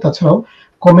চেষ্টা করব। তাছাড়াও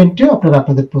কমেন্টে আপনারা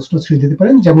আপনাদের প্রশ্ন ছুঁয়ে দিতে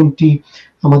পারেন, যেমনটি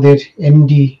আমাদের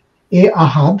এমডি এ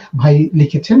আহাদ ভাই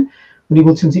লিখেছেন। উনি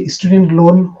বলছেন যে student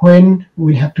loan when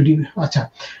will have to, আচ্ছা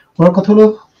ওনার কথা হলো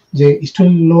যে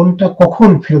স্টুডেন্ট লোনটা কখন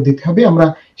ফেরত দিতে হবে, আমরা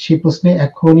সেই প্রশ্নে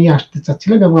এখনই আসতে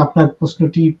চাচ্ছিলাম, এবং আপনার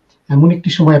প্রশ্নটি এমন একটি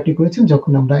সময় আপনি করেছেন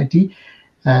যখন আমরা এটি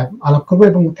আলাপ করবো,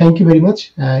 এবং thank you very much.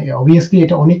 Obviously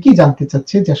এটা অনেকেই জানতে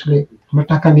চাচ্ছে যে আসলে আমরা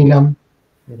টাকা নিলাম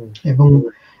এবং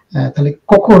তাহলে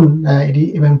কখন এটি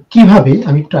এবং কিভাবে,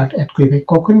 আমি একটু অ্যাড করি ভাই,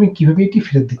 কখন এবং কিভাবে এটি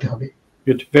ফেরত দিতে হবে।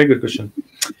 Good, very good question.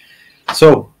 So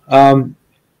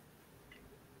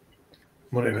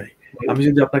মনে ভাই, আমি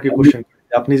যদি আপনাকে কোশ্চেন করি,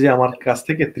 আপনি যে আমার কাছ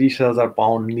থেকে 30,000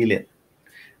 পাউন্ড নিলেন,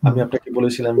 আমি আপনাকে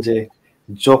বলেছিলাম যে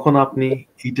যখন আপনি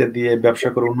এটা দিয়ে ব্যবসা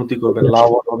করে উন্নতি করবেন,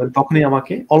 লাভবান হবেন, তখনই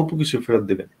আমাকে অল্প কিছু ফেরত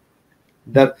দিবেন।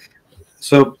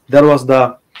 So that was the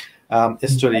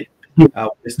story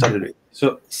we started with. So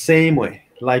same way,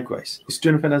 likewise,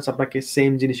 student finance আপনাকে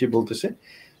সেম জিনিসই বলতেছে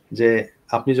যে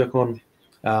আপনি যখন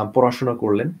পড়াশোনা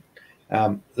করলেন,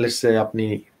 লেটস সে আপনি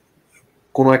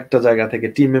কোনো একটা জায়গা থেকে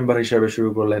টিম মেম্বার হিসেবে শুরু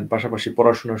করলেন, পাশাপাশি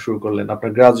পড়াশোনা শুরু করলেন,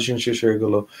 আপনার গ্রাজুয়েশন শেষ হয়ে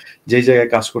গেল, যেই জায়গায়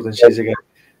কাজ করতেন সেই জায়গায়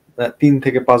 3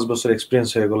 থেকে 5 বছর এক্সপিরিয়েন্স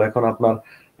হয়ে গেল, এখন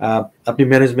আপনি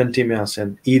ম্যানেজমেন্ট টিমে আছেন,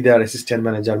 either assistant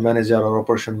manager or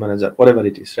operation manager, whatever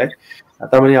it is, right?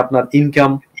 তার মানে আপনার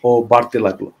ইনকাম ও বাড়তে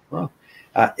লাগলো।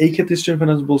 এই ক্ষেত্রে স্টুডেন্ট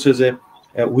ফাইন্যান্স বলছে যে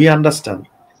we understand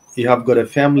you have got a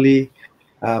family,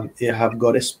 you have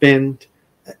got a spend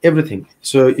everything,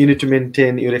 so you need to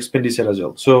maintain your expenditure as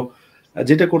well. So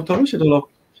যেটা করতে হবে সেটা হলো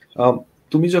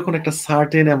তুমি যখন একটা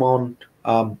সার্টেন অ্যামাউন্ট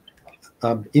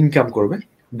ইনকাম করবে,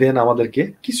 দেন আমাদেরকে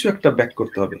কিছু একটা ব্যাক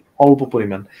করতে হবে, অল্প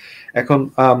পরিমাণ। এখন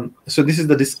so this is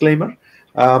the disclaimer,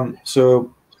 so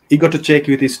you got to check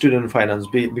with the student finance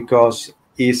because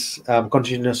it's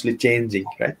continuously changing,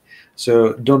 right? So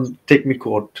don't take me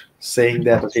quote saying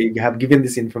that okay, you have given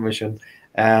this information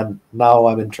and now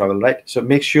I'm in trouble, right? So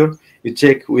make sure you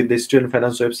check with the student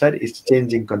finance website, it's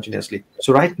changing continuously. So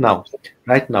right now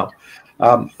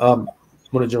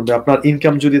মনে জন্য আপনার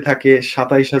income যদি থাকে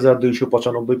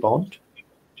 27,295 pound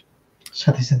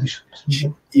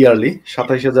yearly,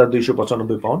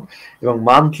 27,295 pound, এবং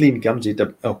monthly income যেটা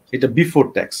এটা before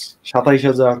tax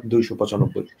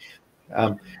 27,295,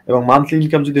 এবং monthly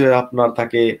income যদি আপনার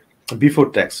থাকে before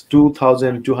tax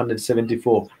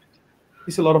 2,274,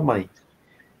 it's a lot of money.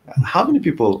 How many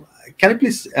people, can you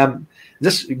please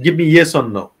just give me yes or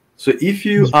no? So if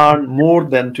you earn more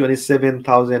than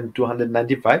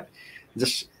 27,295,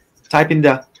 just type in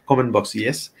the comment box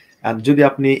yes. And যদি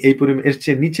আপনি এই পরিমাণ এর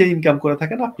চেয়ে নিচে income করে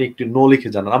থাকেন, আপনি একটু নো লিখে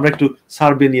জানান। আমরা একটু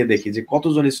সার্ভে নিয়ে দেখি যে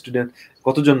কতজন স্টুডেন্ট,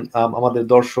 কতজন আমাদের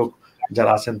দর্শক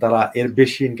যারা আছেন তারা এর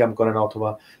বেশি ইনকাম করেন, অথবা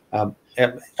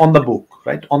on the book,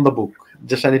 right, on the book,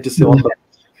 just I need to say on the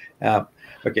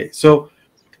okay. So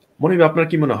মনির, আপনার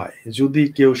কি মনে হয় যদি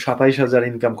কেউ 27,000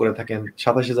 ইনকাম করে থাকেন,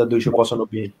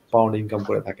 27,295 পাউন্ড ইনকাম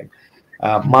করে থাকেন,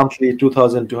 মান্থলি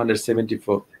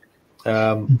 2,274,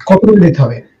 কত দিতে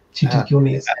হবে সেটা কেউ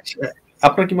নিয়ে,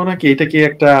 আপনার কি মনে হয় কি এটা কি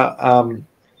একটা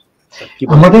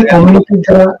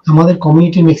আমাদের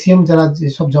কমিউনিটি ম্যাক্সিমাম যারা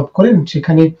যেসব জব করেন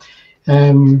সেখানে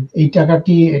এই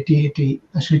টাকাটি এটি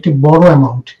আসলে একটি বড়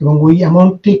অ্যামাউন্ট, এবং ওই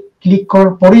অ্যামাউন্টে ক্লিক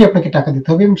করার পরেই আপনাকে টাকা দিতে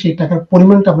হবে, এবং সেই টাকার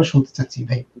পরিমাণটা আমরা শুনতে চাচ্ছি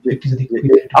ভাই একটু যদি।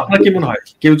 আপনার কি মনে হয়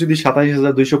কেউ যদি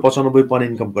 27,295 পাউন্ড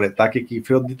ইনকাম করে তাকে কি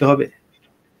ফেরত দিতে হবে,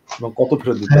 এবং কত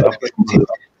ফেরত দিতে হবে?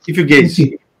 ইফ ইউ গেস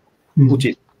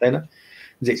উচিত, তাই না?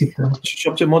 যে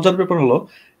সবচেয়ে মজার ব্যাপার হলো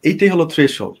এইটাই হলো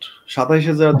থ্রেশহোল্ড।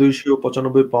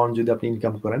 27,295 পাউন্ড যদি আপনি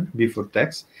ইনকাম করেন বিফোর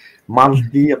ট্যাক্স,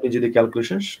 মান্থলি আপনি যদি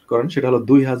ক্যালকুলেশন করেন সেটা হলো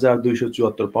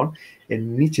 2,274 পাউন্ড। এর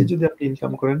নিচে যদি আপনি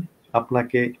ইনকাম করেন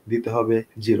আপনাকে দিতে হবে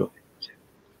জিরো।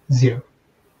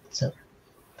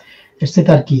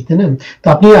 তার কি, তাই না? তো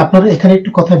আপনি আপনার এখানে একটু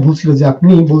কথা ভুলছিল যে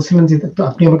আপনি বলছিলেন যে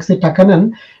আপনি আমার কাছে টাকা নেন,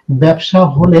 ব্যবসা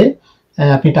হলে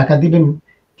আপনি টাকা দিবেন,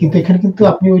 কিন্তু এখানে কিন্তু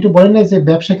আপনি ওইটা বলেন না যে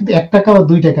ব্যবসা কিন্তু 1 টাকা বা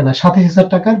 2 টাকা না, 27,000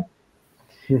 টাকার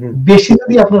বেশি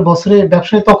যদি আপনার বছরে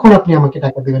ব্যবসায়, তখন আপনি আমাকে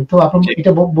টাকা দিবেন। তো আপনার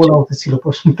এটা বলা উচিত ছিল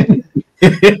প্রশ্নতে।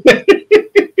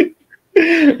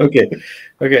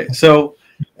 Okay, so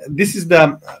this is the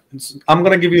I'm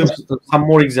going to give you some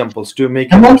more examples to make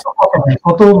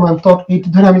কত এই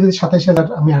ধরে আমি যদি 27,000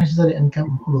 আমি 28,000 ইনকাম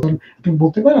হলো, আপনি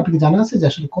বলতে পারেন, আপনি জানা আছে যে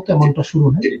আসলে কত অ্যামাউন্টটা শুরু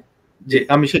হয়? যে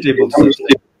আমি সেটাই বলতে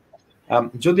চাচ্ছি,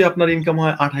 যদি আপনার ইনকাম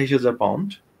হয় 28,000 পাউন্ড,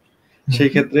 সেই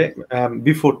ক্ষেত্রে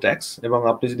বিফোর ট্যাক্স, এবং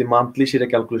আপনি যদি মান্থলি সেটা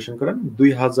ক্যালকুলেশন করেন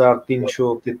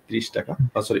 2,333 টাকা,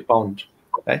 সরি পাউন্ড,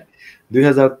 রাইট,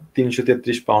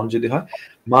 2,333 পাউন্ড যদি হয়,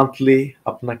 মান্থলি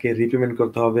আপনাকে রিপেমেন্ট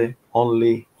করতে হবে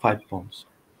অনলি 5 পাউন্ড।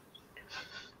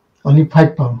 Only 5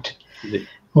 pound.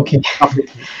 ওকে,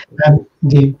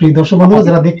 জি প্রিয় দর্শক বন্ধুরা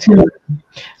যারা দেখছেন,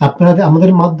 আপনারা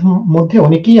আমাদের মধ্যে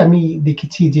অনেকেই আমি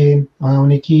দেখেছি যে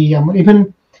অনেকেই ইভেন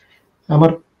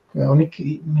আমার অনেক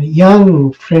ইয়াং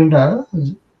ফ্রেন্ডরা,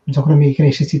 যখন আমি এখানে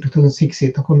এসেছি 2006-এ,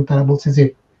 তখন তারা বলছে যে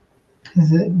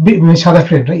সাদা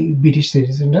ফ্রেন্ডরা, ব্রিটিশ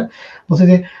সিটিজেনরা বলছে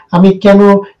যে আমি কেন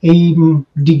এই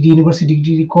ইউনিভার্সিটি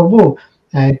ডিগ্রি করব,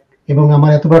 এবং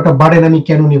আমার এত বড় একটা বার্ডেন আমি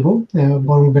কেন নেব,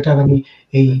 বরং বেটার আমি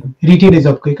এই রিটেলে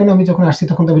জব করি। কারণ আমি যখন আসছি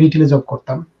তখন তো আমি রিটেলে জব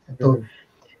করতাম।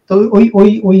 তো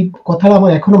ওই কথাটা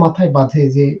আমার এখনো মাথায় বাঁধে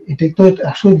যে এটা তো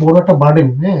আসলে বড় একটা বার্ডেন,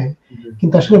 হ্যাঁ,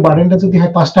 কিন্তু আসলে বার্ডেনটা যদি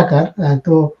হয় 5 টাকার,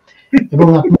 তো এবং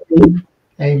আপনি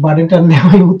এই বার্ডেনটা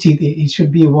নেওয়াই উচিত, it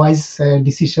should be wise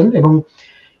decision. এবং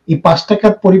এই 5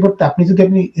 টাকার পরিবর্তে আপনি যদি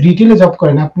রিটেলে জব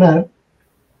করেন, আপনার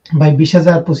ভাই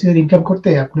 20,000 25,000 ইনকাম করতে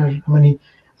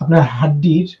আপনার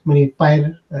হাড্ডির পায়ের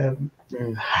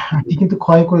হাড্ডি কিন্তু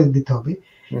ক্ষয় করে দিতে হবে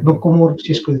এবং কোমর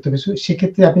শেষ করে দিতে হবে।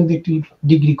 সেক্ষেত্রে আপনি যদি একটি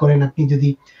ডিগ্রি করেন,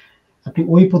 আপনি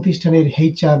ওই প্রতিষ্ঠানের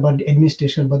HR বা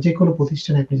অ্যাডমিনিস্ট্রেশন বা যে কোনো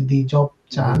প্রতিষ্ঠানে আপনি যদি জব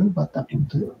চান বা আপনি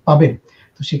পাবেন।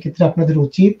 তো সেক্ষেত্রে আপনাদের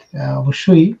উচিত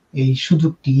অবশ্যই এই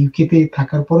সুযোগটি, ইউকেতে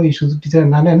থাকার পর এই সুযোগটি যারা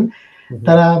না নেন,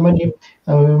 তারা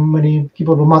কি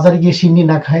বলবো, মাজারে গিয়ে সিন্নি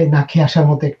না খেয়ে আসার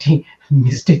মতো একটি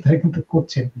মিস্টেক তারা কিন্তু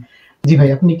করছেন। জি ভাই,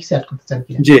 আপনি কি অ্যাড করতে চান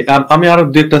কি? জি, আমি আরো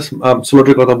দুইটা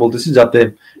স্লটের কথা বলতেছি যাতে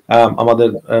আমাদের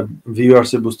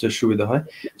ভিউয়ার্স এর বুঝতে সুবিধা হয়।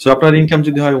 সো আপনার ইনকাম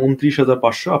যদি হয়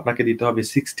 29,500, আপনাকে দিতে হবে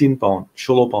 16 পাউন্ড,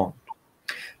 16 পাউন্ড।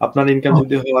 আপনার ইনকাম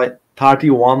যদি হয়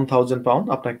 31,000 পাউন্ড,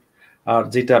 আপনাকে, আর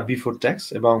যেটা বিফোর ট্যাক্স,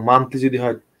 এবং মান্থলি যদি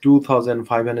হয়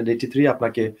 2,583,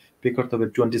 আপনাকে পে করতে হবে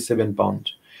 27 পাউন্ড।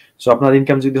 সো আপনার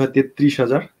ইনকাম যদি হয়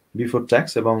 33,000 বিফোর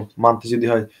ট্যাক্স, এবং মান্থলি যদি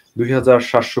হয়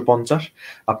 2,750,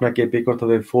 আপনাকে পে করতে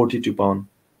হবে 42 pound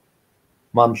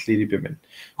monthly repayment.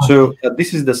 So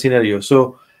this is the scenario. So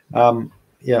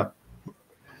yeah,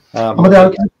 আমাদের আর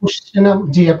কিছু কোশ্চেন,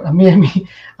 জি আমি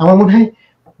আমার মনে হয়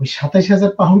ওই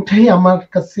 27,000 পাউন্ডটাই আমার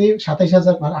কাছে,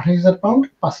 27,000 আর 28,000 পাউন্ড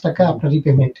 5 টাকা আপনার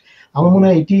রিপেমেন্ট, আমার মনে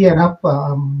হয় এটি এনাফ।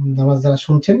 যারা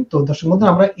শুনছেন, তো দর্শক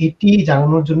বন্ধুরা, আমরা এটি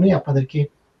জানানোর জন্যই আপনাদেরকে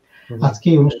আজকে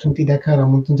এই অনুষ্ঠানটি দেখার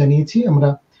আমন্ত্রণ জানিয়েছি। আমরা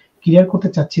ক্লিয়ার করতে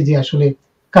চাচ্ছি যে আসলে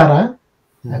কারা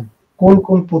কোন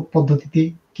কোন পদ্ধতিতে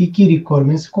কি কি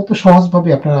রিকোয়ারমেন্টস, কত সহজভাবে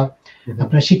আপনারা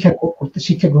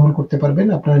শিক্ষা গ্রহণ করতে পারবেন,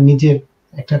 আপনারা নিজের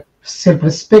একটা সেলফ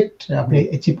রেসপেক্ট আপনি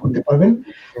অ্যাচিভ করতে পারবেন।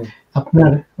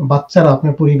 আপনার বাচ্চারা,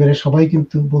 আপনার পরিবারের সবাই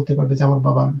কিন্তু বলতে পারবে যে আমার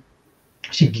বাবা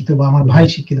শিক্ষিত, বা আমার ভাই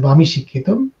শিক্ষিত, বা আমি শিক্ষিত,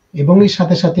 এবং এর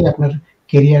সাথে সাথে আপনার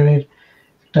ক্যারিয়ারের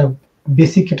একটা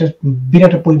বেসিক একটা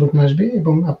বিরাট পরিবর্তন আসবে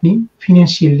এবং আপনি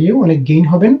ফিনান্সিয়ালিও অনেক গেইন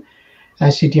হবেন।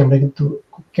 সেটি আমরা কিন্তু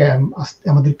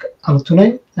আমাদের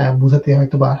আলোচনায় বোঝাতে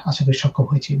হয়তো বা আশা করি সক্ষম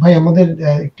হয়েছি। ভাই আমাদের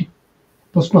একটি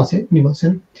প্রশ্ন আছে, উনি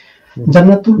বলছেন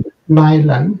জান্নাতুল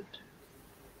নাইলান,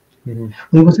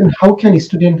 উনি বলছেন হাউ ক্যান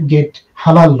স্টুডেন্ট গেট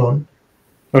হালাল loan?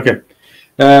 Okay,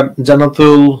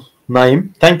 Janatul Naim,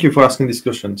 thank you for asking this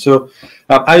question. So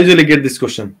I usually get this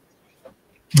question,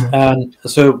 and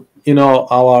so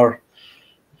our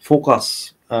focus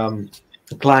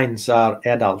clients are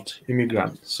adult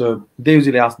immigrants, so they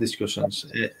usually ask these questions,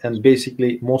 and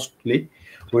basically mostly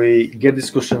we get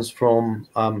these questions from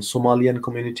Somalian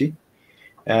community.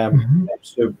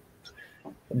 So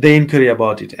they inquire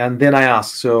about it, and then I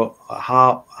ask, so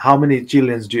how many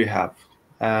children do you have?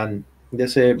 And they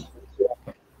say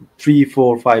 3,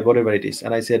 4, 5, whatever it is.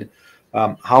 And I said,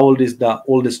 how old is the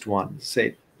oldest one? Say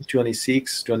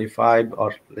 26, 25, or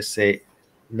let's say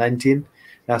 19.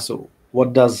 So what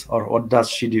does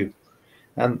she do?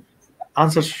 And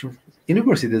answers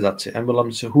university যাচ্ছে। আমি বললাম,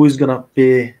 so who is gonna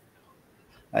pay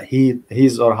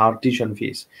his or her tuition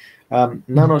fees?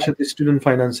 না সে student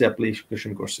finance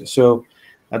application করছে। So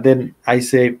then I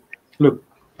say, look,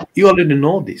 you already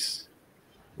know this.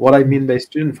 What I mean by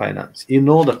student finance, you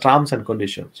know the terms and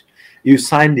conditions. You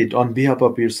signed it on behalf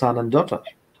of your son and daughter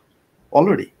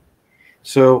already.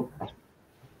 So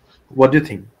what do you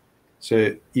think? So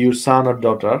your son or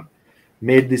daughter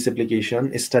made this application,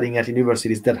 is studying at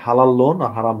university. Is that halal loan or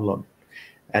haram loan?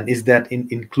 And is that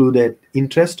included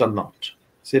interest or not?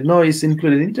 I said, no, it's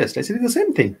included interest. I said, it's the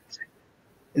same thing.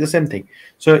 It's the same thing.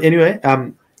 So anyway,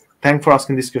 thanks for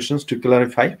asking these questions to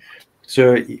clarify. So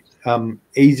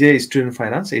এই যে student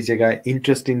finance, এই জায়গায়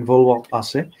interest involve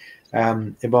আছে,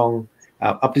 এবং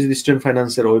আপনি যদি student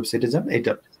ফাইন্যান্সের ওয়েবসাইটে যান,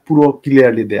 এটা পুরো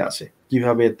ক্লিয়ারলি দেয়া আছে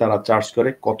কিভাবে তারা চার্জ করে,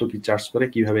 কত কি চার্জ করে,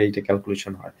 কিভাবে এইটা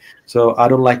ক্যালকুলেশন হয়। So I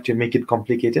don't like to make it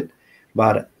complicated,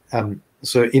 but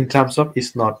so in terms of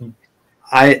its not,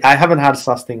 I haven't had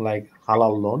such thing like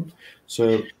halal loan. So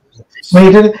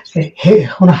এটা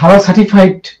হালাল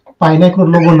সার্টিফাইড পাই না, কোনো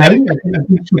লোগো নাই।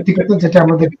 সত্যি কথা যেটা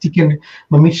আমাদের চিকেন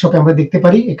বা মিট শপে আমরা দেখতে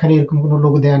পারি, এখানে এরকম কোনো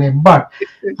লোগো দেওয়া নেই। বাট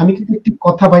আমি কিন্তু একটি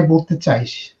কথা ভাই বলতে চাই,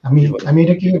 আমি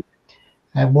এটাকে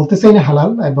বলতে চাই না হালাল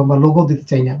বা লোগো দিতে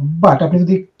চাই না, বাট আপনি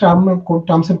যদি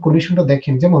টার্মস এন্ড কন্ডিশনটা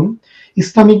দেখেন, যেমন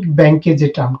ইসলামিক ব্যাংকে যে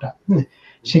টার্মটা,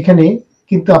 সেখানে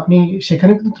কিন্তু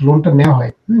সেখানে কিন্তু লোনটা নেওয়া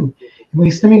হয়। এবং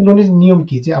ইসলামিক লোনের নিয়ম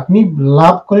কি, যে আপনি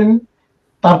লাভ করেন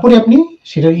তারপরে আপনি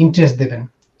সেটার ইন্টারেস্ট দেবেন,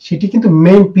 সেটি কিন্তু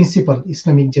মেইন প্রিন্সিপাল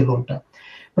ইসলামিক যে লোনটা।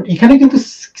 বাট এখানে কিন্তু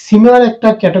সিমিলার একটা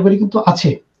ক্যাটাগরি কিন্তু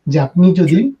আছে, যে আপনি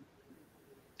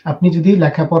যদি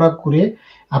লেখাপড়া করে,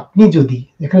 আপনি যদি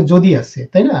এখানে যদি আছে,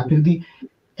 তাই না, আপনি যদি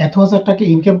 1,000 টাকা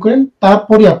ইনকাম করেন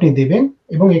তারপরে আপনি দেবেন।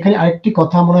 এবং এখানে আরেকটি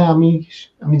কথা মনে হয়,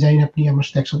 আমি জানি না আপনি আমার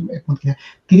সাথে একমত কিনা,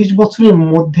 30 বছরের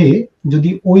মধ্যে যদি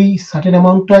ওই সার্টেন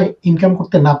অ্যামাউন্টটা ইনকাম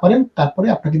করতে না পারেন তারপরে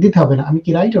আপনাকে দিতে হবে না। আমি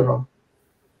কি right or wrong?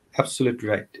 Absolutely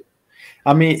right.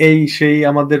 আমি সেই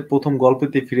আমাদের প্রথম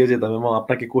গল্পেতে ফিরে যেতাম এবং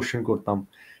আপনাকে কোশ্চেন করতাম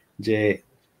যে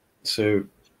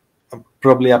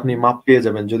প্রবলি আপনি মাপ পেয়ে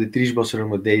যাবেন যদি 30 বছরের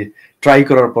মধ্যে ট্রাই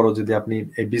করার পরও যদি আপনি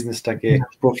এই বিজনেসটাকে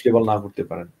প্রফিটেবল না করতে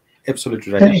পারেন। Absolutely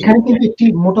right. এখানে কিন্তু একটি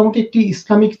মোটামুটি একটি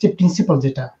ইসলামিক যে প্রিন্সিপাল,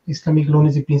 যেটা ইসলামিক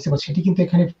লোনের যে প্রিন্সিপাল, সেটি কিন্তু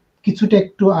এখানে কিছুটা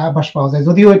একটু আভাস পাওয়া যায়,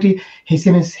 যদিও এটি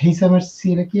HMRC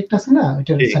কি একটা আছে না,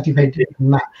 এটা সার্টিফাইড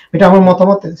না। এটা আমার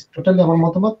মতামত, টোটালি আমার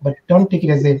মতামত, but don't take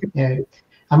it as a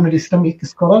I'm not Islamic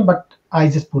scholar, but I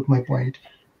just put my point.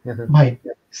 ভাই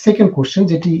সেকেন্ড কোশ্চেন,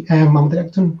 যেটি আমাদের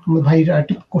একজন ভাইয়ের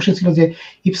আরেকটি কোশ্চেন ছিল যে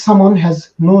if someone has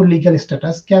no legal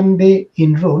status, can they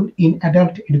enroll in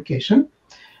adult education?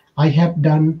 I have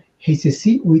done HSC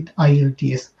with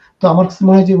IELTS. তো আমার কাছে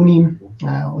মনে হয় যে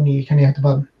উনি এখানে হয়তো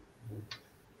বা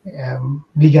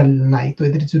লিগ্যাল নাই, তো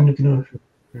এদের জন্য কোনো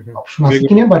অপশন আছে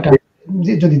কিনা, বাট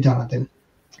যদি জানাতেন।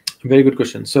 Very good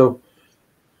question. So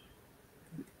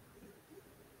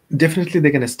definitely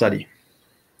they can study.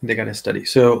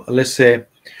 So let's say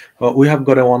we have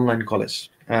got an online college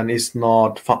and it's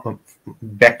not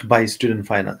backed by student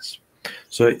finance.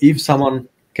 So if someone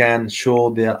can show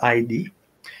their ID,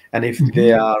 and if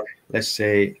they are, let's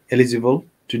say, eligible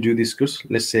to do this course,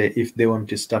 let's say if they want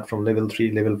to start from level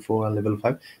 3, level 4 and level 5,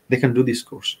 they can do this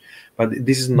course, but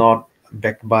this is not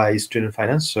backed by student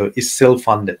finance, so it's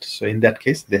self-funded. So in that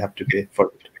case they have to pay for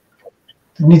it.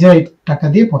 নিজের টাকা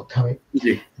দিয়ে পড়তে হবে।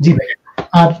 জি ভাই।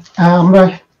 আর আমরা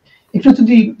একটু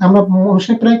যদি আমরা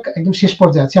অনুষ্ঠানে প্রায় একদম শেষ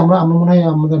পর্যায়ে আছি, আমরা মনে হয়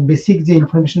আমাদের বেসিক যে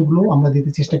ইনফরমেশন গুলো আমরা দিতে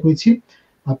চেষ্টা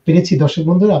পেরেছি দর্শক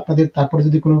বন্ধুরা আপনাদের। তারপরে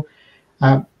যদি কোনো,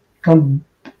 কারণ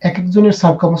এক একজনের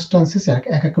সার্কামস্টান্সেস এক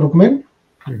এক রকমের,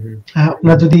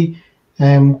 আপনারা যদি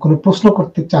কোনো প্রশ্ন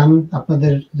করতে চান,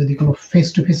 আপনাদের যদি কোনো ফেস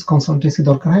টু ফেস কনসালটেন্সি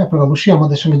দরকার হয়, আপনারা অবশ্যই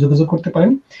আমাদের সঙ্গে যোগাযোগ করতে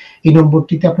পারেন। এই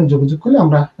নম্বরটিতে আপনি যোগাযোগ করলে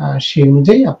আমরা সেই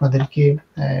অনুযায়ী আপনাদেরকে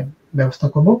ব্যবস্থা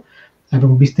করব এবং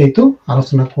বিস্তারিত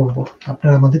আলোচনা করব,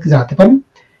 আপনারা আমাদেরকে জানাতে পারেন।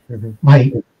 ভাই,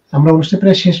 আমরা অনুষ্ঠান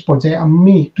প্রায় শেষ পর্যায়ে,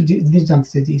 আমি একটু জিনিস জানতে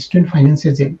চাই যে স্টুডেন্ট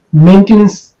ফাইন্যান্সের যে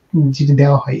মেইনটেনেন্স যেটা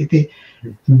দেওয়া হয়, এতে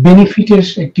বেনিফিটের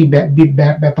একটি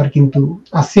ব্যাপার কিন্তু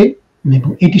আছে,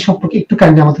 এবং এটি সম্পর্কে একটু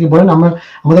কাইন্ডলি আমাদেরকে বলেন।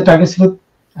 আমাদের টার্গেট ছিল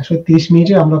আসলে 30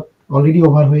 মিনিটে, আমরা অলরেডি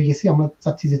ওভার হয়ে গেছি। আমরা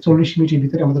চাচ্ছি যে 40 মিনিটের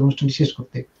ভিতরে আমাদের অনুষ্ঠানটি শেষ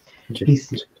করতে। Please.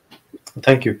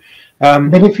 Thank you.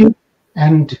 Benefit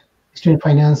and student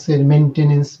ফাইন্যান্সের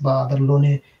মেইনটেনেন্স বা আদার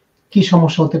লোনে কি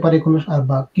সমস্যা হতে পারে কোন, আর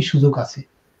বা কি সুযোগ আছে?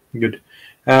 গুড।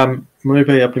 মনির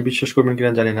ভাই, আপনি বিশ্বাস করবেন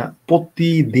কিনা জানি না,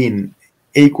 প্রতিদিন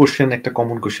এই কোশ্চেন একটা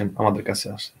কমন কোশ্চেন আমাদের কাছে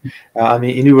আসে। আমি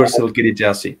ইউনিভার্সাল ক্রেডিটে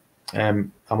আছি,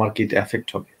 আমার কি এটা এফেক্ট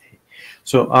হবে?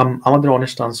 সো আমাদের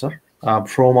honest answer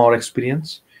from our experience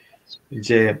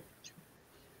যে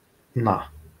না।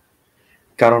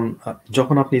 কারণ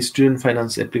যখন আপনি স্টুডেন্ট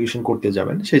ফাইন্যান্স অ্যাপ্লিকেশন করতে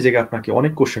যাবেন, সেই জায়গায় আপনাকে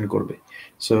অনেক কোশ্চেন করবে।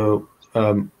 So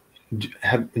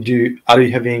are you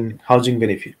having housing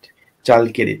benefit, child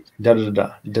credit,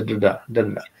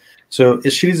 So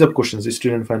a series of questions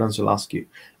student finance will ask you.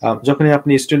 যখন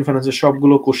আপনি স্টুডেন্ট ফাইন্যান্সের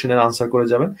সবগুলো কোশ্চেনের আনসার করে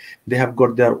যাবেন, they have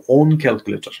got their own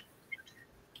calculator,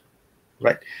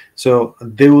 right? So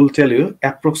they will tell you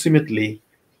approximately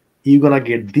you're gonna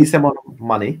get this amount of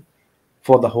money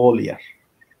for the whole year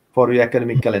for your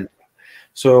academic calendar.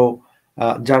 So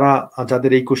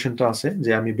যাদের এই কোশ্চেনটা আছে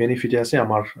যে আমি বেনিফিটে আছে,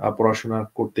 আমার পড়াশোনা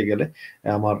করতে গেলে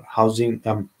আমার হাউজিং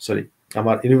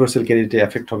আমার ইউনিভার্সাল ক্রেডিটে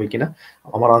এফেক্ট হবে কিনা,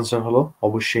 আমার আনসার হলো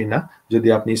অবশ্যই না, যদি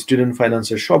আপনি স্টুডেন্ট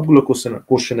ফাইন্যান্সের সবগুলো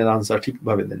কোশ্চেনের আনসার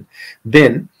ঠিকভাবে দেন।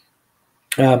 দেন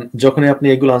যখন আপনি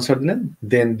এগুলো আনসার দিলেন,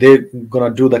 দেন দে gonna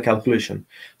do the calculation.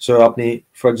 So আপনি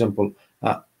ফর এক্সাম্পল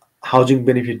হাউজিং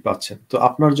বেনিফিট পাচ্ছেন, তো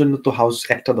আপনার জন্য তো হাউস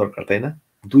একটা দরকার, তাই না?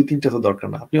 2-3টা তো দরকার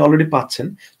না, আপনি অলরেডি পাচ্ছেন।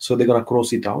 So they gonna cross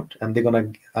it out and they gonna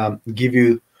give you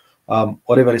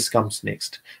whatever is comes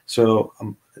next. So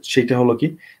সেটা হলো কি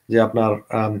যে আপনার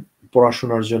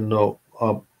পড়াশোনার জন্য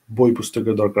বই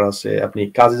পুস্তকের দরকার আছে, আপনি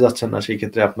কাজে যাচ্ছেন না, সেই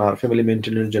ক্ষেত্রে আপনার ফ্যামিলি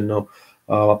মেইনটেনের জন্য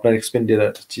আপনার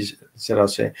এক্সপেন্ডিচার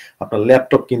আছে, আপনার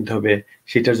ল্যাপটপ কিনতে হবে,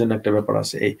 সেটার জন্য একটা ব্যাপার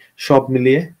আছে। এই সব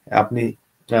মিলিয়ে আপনি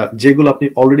যেগুলো আপনি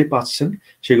অলরেডি পাচ্ছেন,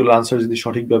 সেগুলো আনসার যদি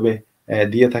সঠিকভাবে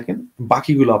দিয়ে থাকেন,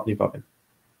 বাকিগুলো আপনি পাবেন।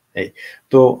 এই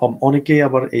তো অনেকেই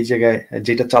আবার এই জায়গায়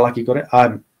যেটা চালাকি করে,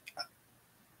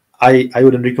 I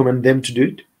wouldn't recommend them to do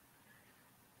it.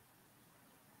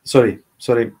 Sorry,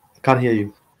 can't hear you.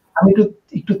 আমি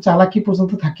একটু চালাকি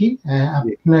পর্যন্ত থাকি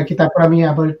আপনার কি, তারপর আমি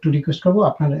আবার একটু রিকোয়েস্ট করব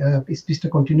আপনার স্পিচটা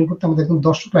কন্টিনিউ করতে। আমাদের একদম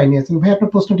দর্শক লাইনে আছেন ভাই,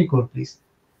 আপনার প্রশ্নটি করুন প্লিজ।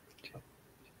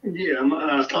 জি,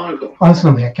 আসসালামু আলাইকুম।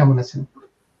 আসসালাম ভাইয়া, কেমন আছেন?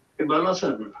 ভালো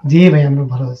আছেন? জি ভাই, আমরা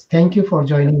ভালো আছি। Thank you for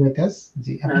joining with us.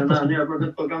 জি, আমি আপনাদের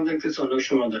প্রোগ্রাম দেখতেছি অনেক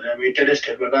সময় ধরে, আমি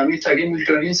ইন্টারেস্টেড, বাট আমি চাকরি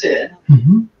মিলটনিসে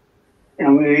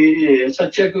আমি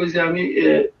চাচ্ছি যে আমি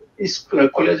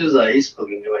কলেজে যাই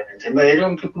স্পোকিং এ বাইরে, বা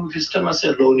এরকম কি কোনো সিস্টেম আছে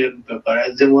লোনের ব্যাপারে?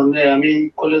 যেমন আমি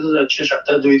কলেজে যাচ্ছি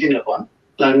সপ্তাহে 2 দিন এখন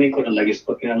লার্নিং করে লাগে,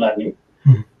 স্পোকিং এর লার্নিং।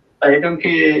 এরকম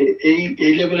কি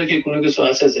এই লেভেলে কি কোনো কিছু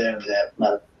আছে যে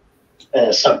আপনার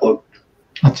সাপোর্ট?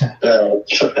 আচ্ছা,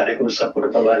 সরকারি কোনো সাপোর্ট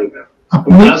পাওয়া যাবে? আমি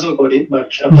কাজও করি, বাট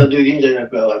সপ্তাহে 2 দিন যাই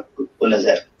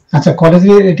কলেজে। আচ্ছা,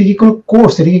 কলেজে এটা কি কোনো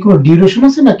কোর্স, এটা কি কোনো ডিউরেশন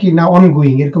আছে নাকি না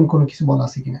অনগোয়িং, এরকম কোনো কিছু বলা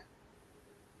আছে কিনা?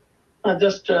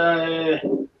 জাস্ট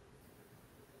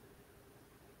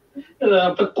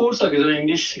কোর্স আগে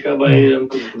ইংলিশ শেখা বা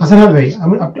এরকম। আচ্ছা না ভাই,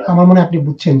 আমার মনে আপনি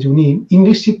বুঝছেন যে উনি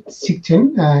ইংলিশ শিখছেন,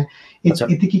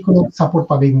 এতে কি কোনো সাপোর্ট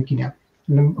পাবেন কিনা।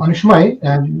 অনেক সময়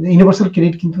ইউনিভার্সাল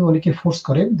ক্রেডিট কিন্তু অনেকে ফোর্স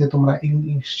করে যে তোমরা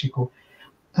ইংলিশ শিখো,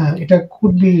 এটা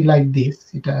কুড বি লাইক দিস।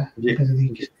 এটা যদি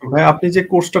ভাই আপনি যে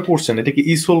কোর্সটা করছেন, এটা কি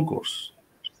ইসোল কোর্স?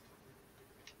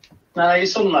 না,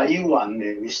 ইসোল না, ইউ1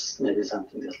 মেবি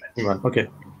সামথিং লাইক। ওকে।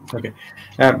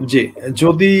 জি,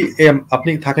 যদি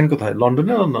আপনি থাকেন কোথায়,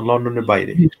 লন্ডনে না লন্ডনের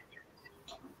বাইরে?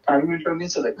 আমি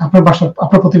মিলটনিসে থাকি। আপনার বাসা,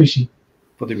 আপনার প্রতিবেশী?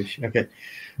 ওকে।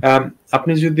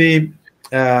 আপনি যদি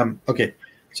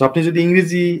সো আপনি যদি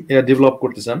ইংরেজি ডেভেলপ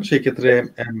করতে চান, সেই ক্ষেত্রে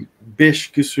বেশ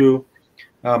কিছু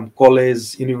কলেজ,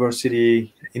 ইউনিভার্সিটি,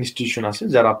 ইনস্টিটিউশন আছে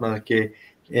যারা আপনাকে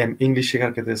ইংলিশ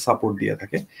শেখার ক্ষেত্রে সাপোর্ট দিয়ে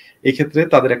থাকে। এই ক্ষেত্রে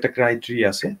তাদের একটা ক্রাইটেরিয়া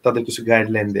আছে, তাদের কিছু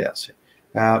গাইডলাইন দেয়া আছে,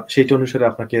 সেইটা অনুসারে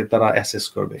আপনাকে তারা অ্যাসেস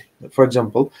করবে। ফর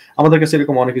এক্সাম্পল, আমাদের কাছে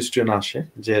এরকম অনেক স্টুডেন্ট আসে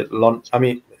যে আমি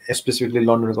স্পেসিফিকলি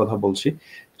লন্ডনের কথা বলছি,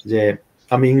 যে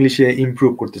আমি ইংলিশে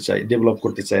ইমপ্রুভ করতে চাই, ডেভেলপ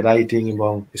করতে চাই, রাইটিং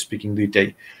এবং স্পিকিং দুইটাই,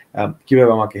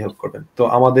 কিভাবে আমাকে হেল্প করবেন? তো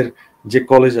আমাদের যে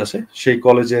কলেজ আছে সেই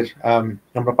কলেজের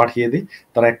আমরা পাঠিয়ে দিই,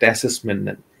 তারা একটা অ্যাসেসমেন্ট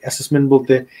নেন। অ্যাসেসমেন্ট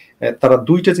বলতে তারা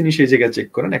দুইটা জিনিস এই জায়গায় চেক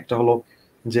করেন, একটা হলো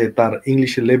যে তার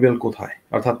ইংলিশের লেভেল কোথায়,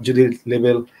 অর্থাৎ যদি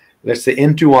লেভেল লেটস সে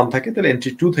NT 1 থাকে তাহলে NT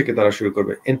 2 থেকে তারা শুরু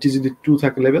করবে, NT যদি 2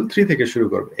 থাকে লেভেল 3 থেকে শুরু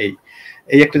করবে।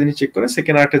 এই একটা জিনিস চেক করে।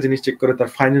 সেকেন্ড আরেকটা জিনিস চেক করে তার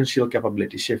ফাইন্যান্সিয়াল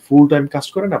ক্যাপাবিলিটি, সে ফুল টাইম কাজ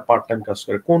করে না পার্ট টাইম কাজ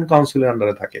করে, কোন কাউন্সিলের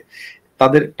আন্ডারে থাকে,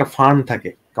 তাদের একটা ফান্ড থাকে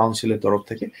কাউন্সিলের তরফ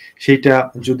থেকে, সেইটা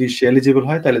যদি সে এলিজিবল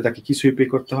হয় তাহলে তাকে কিছুই পে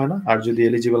করতে হয় না, আর যদি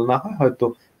এলিজিবল না হয় হয়তো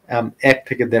 1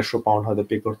 থেকে 150 পাউন্ড হয়তো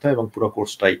পে করতে হয় এবং পুরো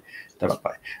কোর্সটাই তারা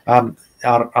পায়।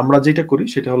 আর আমরা যেটা করি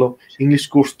সেটা হলো ইংলিশ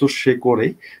কোর্স তো সে করে,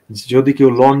 যদি কেউ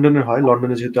লন্ডনের হয়,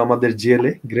 লন্ডনে যেহেতু আমাদের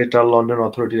জিএলএ গ্রেটার লন্ডন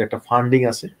অথরিটির একটা ফান্ডিং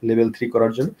আছে লেভেল 3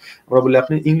 করার জন্য, আমরা বলি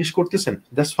আপনি ইংলিশ করতেছেন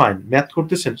দ্যাটস ফাইন, ম্যাথ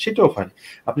করতেছেন সেটাও ফাইন,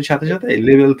 আপনি সাথে সাথে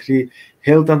level 3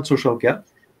 health and social care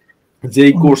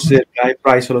যেই কোর্সের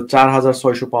প্রাইস হলো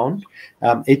 4600 পাউন্ড,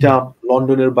 এটা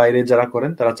লন্ডনের বাইরে যারা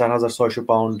করেন তারা 4600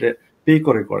 পাউন্ডে পে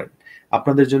করে করেন,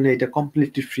 আপনাদের জন্য এটা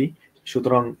কমপ্লিটলি ফ্রি।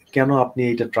 সুতরাং কেন আপনি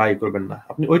এটা ট্রাই করবেন না,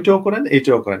 আপনি ওইটাও করেন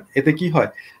এইটাও করেন। এতে কি হয়,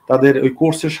 তাদের ওই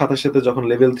কোর্সের সাথে সাথে যখন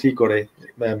লেভেল 3 করে,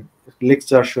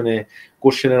 লেকচার শুনে,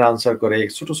 কোশ্চেনের আনসার করে,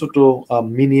 ছোট ছোট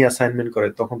মিনি অ্যাসাইনমেন্ট করে,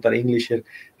 তখন তার ইংলিশের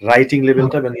রাইটিং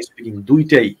লেভেলটা এবং স্পিকিং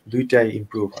দুইটাই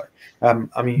ইমপ্রুভ হয়।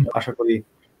 আমি আশা করি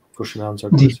কোশ্চেনের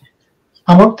আনসার করেছি।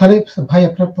 আমার তাহলে ভাই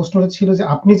আপনার প্রশ্নটা ছিল যে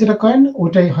আপনি যেটা করেন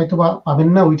ওইটাই হয়তোবা পাবেন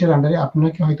না, ওইটার আন্ডারে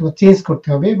আপনাকে হয়তোবা চেঞ্জ করতে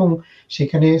হবে, এবং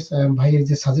সেখানে ভাইয়ের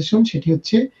যে সাজেশন সেটি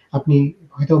হচ্ছে আপনি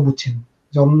হয়তো বুঝছেন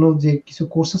যে অন্য যে কিছু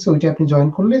কোর্স আছে ওইটা আপনি জয়েন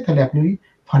করলে তাহলে আপনি ওই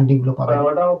ফান্ডিং গুলো পাবেন।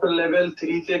 ওটা হচ্ছে লেভেল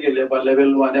 3 তে গেলে বা লেভেল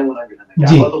 1 এ মনে হয় না,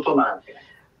 আপাতত না।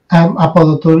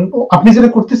 আপাতত আপনি যেটা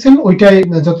করতেছেন ওইটাই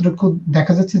যতটুকু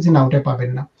দেখা যাচ্ছে যে না ওটাই পাবেন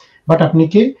না, বাট আপনি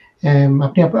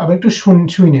আবার একটু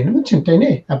শুনেন, বুঝছেন তাই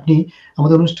না? আপনি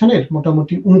আমাদের অনুষ্ঠানের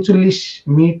মোটামুটি 39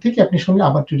 মিনিট থেকে আপনি শুনলে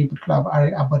আবার একটু রিপিট করে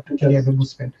আবার একটু ক্লিয়ারলি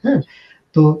বুঝবেন। হ্যাঁ,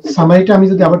 তো সামারিটা আমি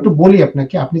যদি আবার একটু বলি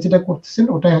আপনাকে, আপনি যেটা করতেছেন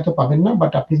ওটাই হয়তো পাবেন না,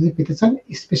 বাট আপনি যদি পেতে চান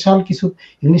স্পেশাল কিছু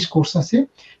ইংলিশ কোর্স আছে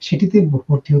সেটিতে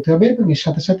ভর্তি হতে হবে, এবং এর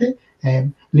সাথে সাথে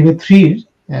লেভেল 3 এর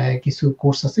কিছু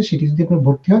কোর্স আছে সেটি যদি আপনি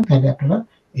ভর্তি হন তাহলে আপনারা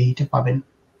এইটা পাবেন।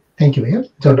 থ্যাংক ইউ ভাইয়া।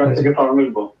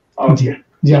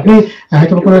 জি, আপনি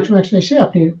হয়তো কোনো এক সময় এসে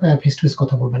আপনি ফেস টু ফেস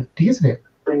কথা বলবেন, ঠিক আছে?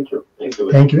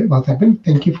 থ্যাংক ইউ, ভালো থাকবেন।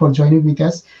 Thank you for joining with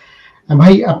us.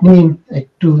 ভাই আপনি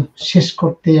একটু শেষ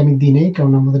করতে আমি দিনে,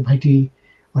 কারণ আমাদের ভাইটি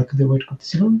অনেকক্ষণ ওয়েট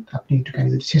করতেছিলেন, আপনি একটু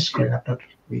কাইন্ডলি শেষ করেন আপনার।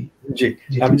 জি,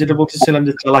 আমি যেটা বলতেছিলাম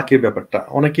যে চালাকির ব্যাপারটা,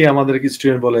 অনেকে আমাদের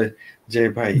স্টুডেন্ট বলে যে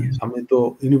ভাই আমি তো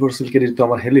ইউনিভার্সাল ক্রেডিট তো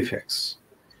আমার হেলিফ্যাক্স,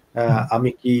 আমি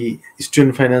কি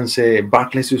স্টুডেন্ট ফাইন্যান্সে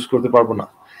বার্কলেস ইউজ করতে পারবো না?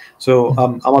 সো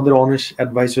আমাদের অনেস্ট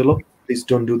অ্যাডভাইস হলো please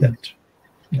don't do that,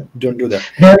 don't do that.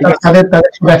 তাদের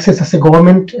অ্যাক্সেস আছে,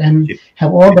 government and have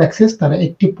all access, তারা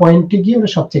একটি পয়েন্টে গিয়ে ওরা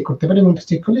সব চেক করতে পারে, এবং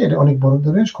চেক করলে এটা অনেক বড়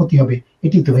ধরনের ক্ষতি হবে।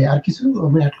 এটাই তো ভাই, আর কিছু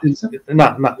আমি অ্যাড করতে চাই না,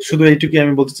 শুধু এইটুকুই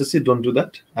আমি বলতে চাচ্ছি, don't do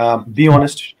that, be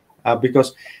honest, because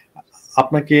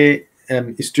আপনাকে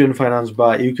স্টুডেন্ট ফাইন্যান্স বা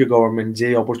ইউকে গভর্নমেন্ট যে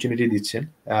অপরচুনিটি দিচ্ছেন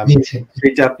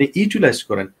সেটা আপনি ইউটিলাইজ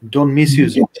করেন, don't miss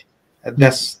use it.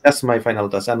 That's my final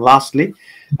task. And lastly,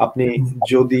 আপনি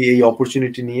যদি এই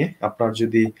অপরচুনিটি নিয়ে আপনার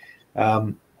যদি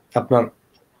আপনার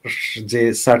যে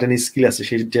সার্টেন স্কিল আছে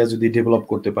সেটা যদি ডেভেলপ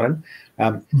করতে পারেন,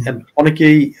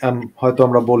 অনেকেই হয়তো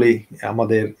আমরা বলি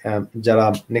আমাদের যারা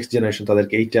নেক্সট জেনারেশন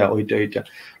তাদেরকে এইটা ওইটা,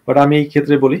 বাট আমি এই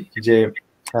ক্ষেত্রে বলি যে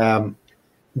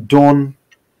don't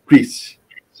preach,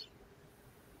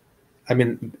 I mean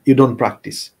you don't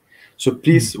practice, so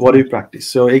please what you practice.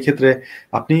 So এই ক্ষেত্রে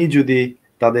আপনি যদি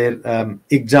তাদের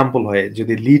এক্সাম্পল হয়ে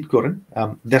যদি লিড করেন,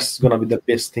 that's gonna be the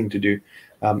best thing to do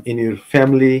in your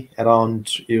family, around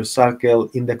your circle,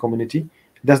 in the community.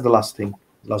 That's the last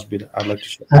bit I'd like to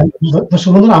share.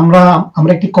 দর্শক বন্ধুরা,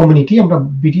 আমরা একটি কমিউনিটি, আমরা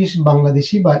ব্রিটিশ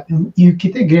বাংলাদেশি বা ইউকে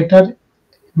তে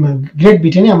গ্রেট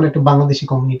ব্রিটেনে আমরা একটা বাংলাদেশি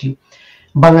কমিউনিটি,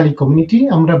 বাঙালি কমিউনিটি।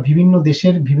 আমরা বিভিন্ন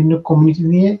দেশের বিভিন্ন কমিউনিটি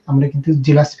নিয়ে আমরা কিন্তু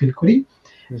জেলাস ফিল করি।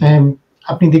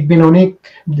 আপনি দেখবেন অনেক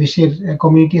দেশের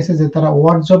কমিউনিটি আছে যে তারা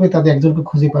ওয়ার্ক জবে তাদের একজনকে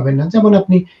খুঁজে পাবেন না, যেমন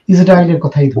আপনি ইসরায়েলের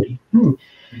কথাই ধরি,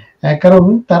 কারণ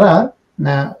তারা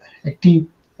একটি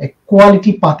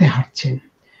কোয়ালিটি পাতে হাঁটছেন।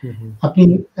 আপনি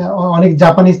অনেক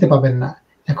জাপানিজতে পাবেন না।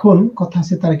 এখন কথা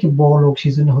আছে তারা কি বড় লোক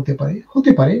সেজন্য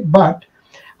হতে পারে, বাট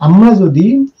আমরা যদি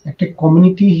একটা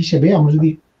কমিউনিটি হিসেবে আমরা যদি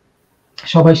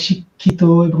সবাই শিক্ষিত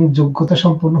এবং যোগ্যতা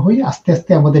সম্পন্ন হই, আস্তে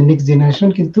আস্তে আমাদের নেক্সট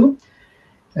জেনারেশন কিন্তু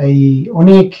এই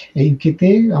অনেক ইউকেতে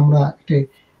আমরা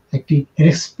একটি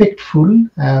রেসপেক্টফুল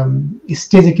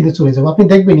স্টেজে কিন্তু চলে যাবো। আপনি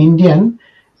দেখবেন ইন্ডিয়ান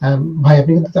ভাই,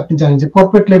 আপনি জানেন যে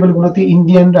কর্পোরেট লেভেল গুলোতে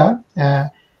ইন্ডিয়ানরা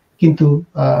কিন্তু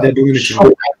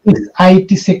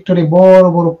আইটি সেক্টরে বড়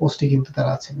বড় পোস্টে কিন্তু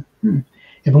তারা আছেন,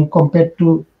 এবং কম্পেয়ার টু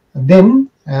দেম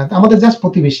আমাদের জাস্ট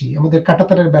প্রতিবেশী, আমাদের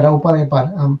কাটাতারের বেড়া ওপার এপার,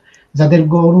 যাদের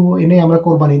গরু এনে আমরা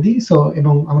কোরবানি দিই, সো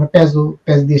এবং আমরা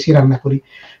পেঁয়াজ দিয়ে সে রান্না করি,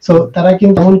 সো তারা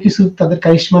কিন্তু এমন কিছু তাদের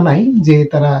কারিশমা নাই যে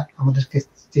তারা আমাদেরকে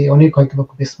যে অনেক হয়তোবা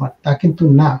খুব স্মার্ট, তা কিন্তু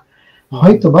না।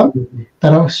 হয়তোবা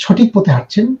তারা সঠিক পথে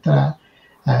হাঁটছেন, তারা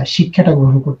শিক্ষাটা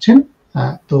গ্রহণ করছেন।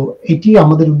 তো এটি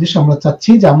আমাদের উদ্দেশ্য। আমরা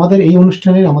চাচ্ছি যে আমাদের এই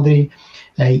অনুষ্ঠানের, আমাদের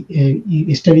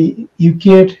এই স্টাডি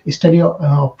ইউকে এর স্টাডি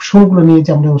অপশনগুলো নিয়ে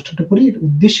যে আমরা অনুষ্ঠানটা করি, এর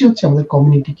উদ্দেশ্য হচ্ছে আমাদের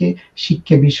কমিউনিটিকে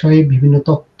শিক্ষা বিষয়ে বিভিন্ন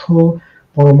তথ্য,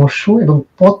 পরামর্শ এবং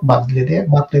পথ বাতলে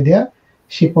দেয়া।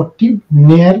 সেই পথটি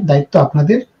নেয়ার দায়িত্ব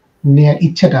আপনাদের, নেয়ার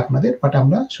ইচ্ছাটা আপনাদের, বাট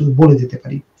আমরা শুধু বলে দিতে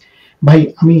পারি। ভাই,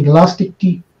 আমি লাস্ট একটি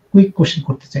কুইক কোশ্চেন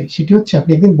করতে চাই। সেটি হচ্ছে,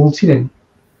 আপনি একদিন বলছিলেন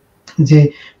যে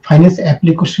ফাইন্যান্স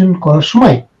অ্যাপ্লিকেশন করার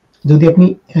সময় যদি আপনি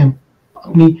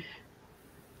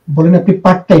বলেন আপনি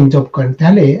পার্ট টাইম জব করেন,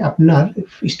 তাহলে আপনার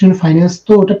স্টুডেন্ট ফাইন্যান্স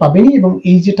তো ওটা পাবেনই, এবং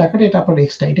এই যে টাকাটা এটা আপনার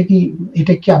এক্সট্রা।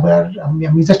 এটা কি আবার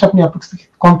আমি জাস্ট আপনি আপনার কাছে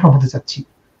কনফার্ম হতে চাচ্ছি।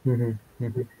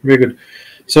 Very good.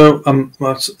 So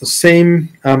same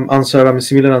answer, আমি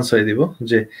সিমিলার আনসারই দিব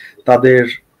যে তাদের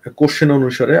কোশ্চেন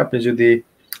অনুসারে আপনি যদি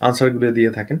আনসারগুলো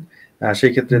দিয়ে থাকেন,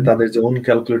 সেই ক্ষেত্রে তাদের যে ওন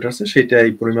ক্যালকুলেটর আছে সেটাই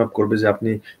পরিমাপ করবে যে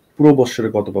আপনি পুরো বছরে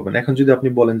কত পাবেন। এখন যদি আপনি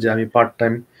বলেন যে আমি পার্ট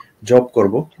টাইম জব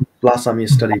করব প্লাস আমি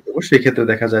স্টাডি করব, সেই ক্ষেত্রে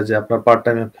দেখা যায় যে আপনার পার্ট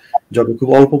টাইম জবে খুব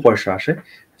অল্প পয়সা আসে।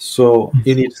 So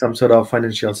you need some sort of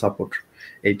financial support.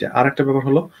 এইটা আরেকটা ব্যাপার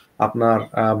হলো, আপনার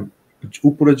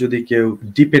উপরে যদি কেউ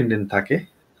ডিপেন্ডেন্ট থাকে,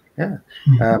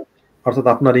 হ্যাঁ, অর্থাৎ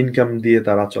আপনার ইনকাম দিয়ে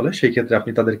তারা চলে, সেই ক্ষেত্রে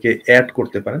আপনি তাদেরকে অ্যাড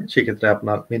করতে পারেন, সেই ক্ষেত্রে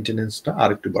আপনার মেইনটেনেন্সটা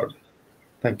আরেকটু বাড়বে।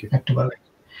 Thank you. একটু বাড়বে।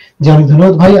 অনেক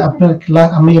ধন্যবাদ ভাই। আপনার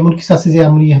আমি এমন কিছু আছে যে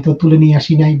আমি হয়তো তুলে নিয়ে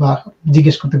আসি নাই বা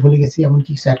জিজ্ঞেস করতে ভুলে গেছি, এমন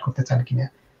কিছু অ্যাড করতে চান কিনা?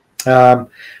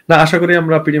 না, আশা করি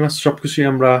আমরা প্রিটি মাচ সবকিছুই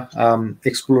আমরা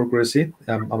এক্সপ্লোর করেছি,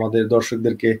 আমাদের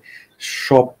দর্শকদেরকে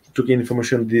সবটুকু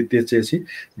ইনফরমেশন দিতে চেয়েছি।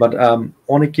 বাট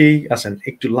অনেকেই আছেন,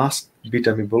 একটু লাস্ট বিট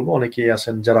আমি বলবো, অনেকেই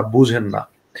আছেন যারা বুঝেন না।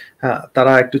 হ্যাঁ,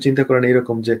 তারা একটু চিন্তা করেন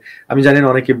এরকম যে, আমি জানি না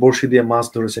অনেকে বড়শি দিয়ে মাছ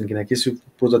ধরেছেন কিনা, কিছু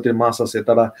প্রজাতির মাছ আছে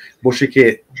তারা বড়শিকে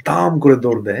দাম করে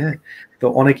দৌড় দেয়। হ্যাঁ, তো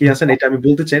অনেকেই আছেন, এটা আমি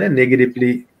বলতে চাই না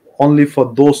negatively, only for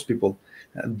those people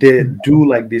they do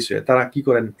like this way. তারা কি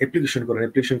করেন, অ্যাপ্লিকেশন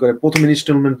করে প্রথম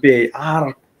ইনস্টলমেন্ট পেয়ে আর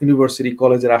ইউনিভার্সিটি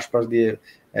কলেজের আশপাশ দিয়ে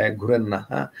ঘুরেন না।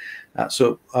 হ্যাঁ, সো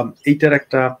এইটার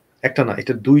একটা না,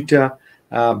 এটা দুইটা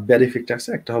ব্যাড ইফেক্ট আছে।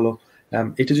 একটা হলো,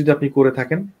 এটা যদি আপনি করে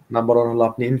থাকেন, নাম্বার ওয়ান হলো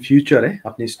আপনি ইন ফিউচারে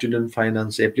আপনি স্টুডেন্ট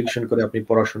ফাইন্যান্স অ্যাপ্লিকেশন করে আপনি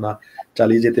পড়াশোনা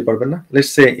চালিয়ে যেতে পারবেন না।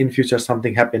 Let's say in future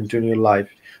something happen to your life,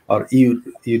 or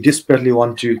you desperately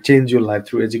want to change your life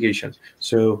through education,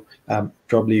 so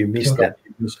probably you miss that,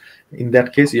 because in that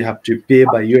case you have to pay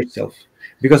by yourself,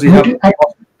 because you have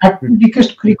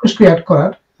request করে add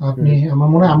করার, আপনি আমার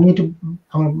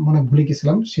মনে ভুলে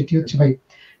গেছিলাম। সেটি হচ্ছে ভাই,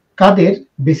 কাদের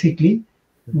বেসিক্যালি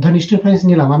ধরেন স্টুডেন্ট ফাইন্যান্স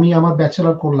নিলাম, আমি আমার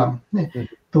ব্যাচেলর করলাম,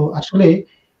 তো আসলে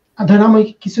ধরেন আমার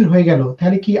কিছু হয়ে গেল,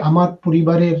 তাহলে কি আমার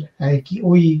পরিবারের কি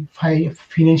ওই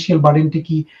ফিনান্সিয়াল বার্ডেনটা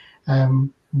কি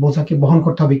বোঝাকে বহন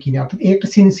করতে হবে কিনা? অর্থাৎ এই একটা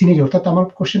সিনারিও। অর্থাৎ আমার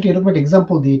কোশ্চেনটা এরকম একটা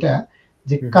এক্সাম্পল দিই, এটা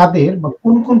যে কাদের বা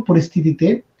কোন কোন পরিস্থিতিতে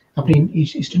আপনি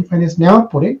স্টুডেন্ট ফাইন্যান্স নেওয়ার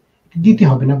পরে দিতে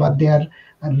হবে না, বা দেয়ার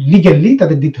লিগ্যালি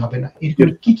তাদের দিতে হবে না, এরকম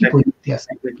কি কি পরিস্থিতি আছে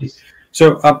প্লিজ? সো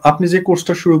আপনি যে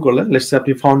কোর্সটা শুরু করলেন, লেটস সে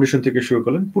আপনি ফাউন্ডেশন থেকে শুরু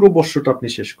করলেন, পুরো বর্ষটা আপনি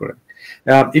শেষ করেন।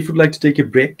 If ইউড like to take a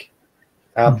break,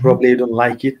 probably you don't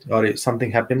like it, or something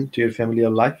happened to your family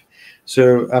or life, so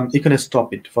you can stop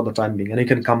it for the time being and you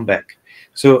can come back.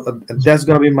 So that's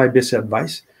gonna be my best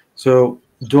advice. So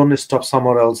don't stop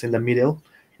somewhere else in the middle,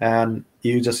 and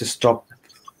you just stop,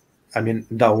 I mean,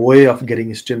 the way of getting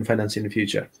student finance in the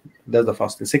future. That's the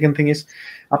first thing. Second thing is,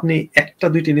 আপনি একটা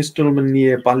দুইটা instalment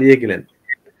নিয়ে পালিয়ে গেলেন,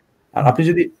 আর আপনি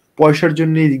যদি পয়সার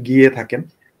জন্য গিয়ে থাকেন,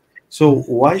 so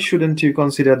why shouldn't you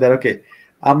consider that, okay,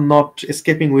 I'm not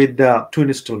escaping with the 2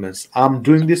 installments, I'm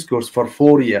doing this course for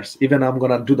 4 years, even I'm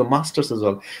gonna do the masters as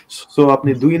well. So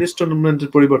আপনি 2 ইনস্টলমেন্টের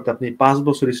পরিবর্তে আপনি 5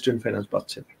 বছর স্টুডেন্ট ফাইন্যান্স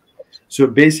পাচ্ছেন। সো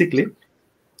বেসিক্যালি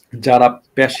যারা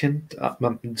patient,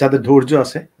 যাদের ধৈর্য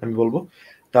আছে, আমি বলবো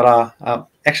তারা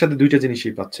একসাথে দুইটা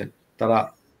জিনিসই পাচ্ছেন। তারা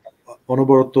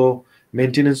অনবরত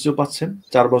মেইনটেনেন্সও পাচ্ছেন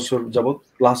 4 বছর যাবত,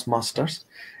 প্লাস মাস্টার্স,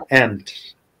 এন্ড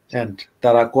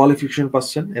তারা কোয়ালিফিকেশন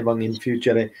পাচ্ছেন, এবং ইন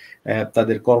ফিউচারে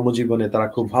তাদের কর্মজীবনে তারা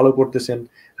খুব ভালো করতেছেন,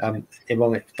 এবং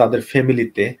তাদের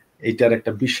ফ্যামিলিতে এইটার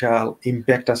একটা বিশাল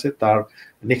ইম্প্যাক্ট আছে তার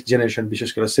নেক্সট জেনারেশন, বিশেষ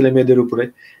করে ছেলে মেয়েদের উপরে।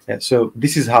 So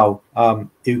this is how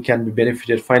you can be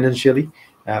benefited financially.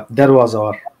 That was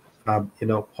our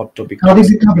hot topic.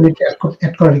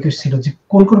 Add করার রিকোয়েস্ট ছিল যে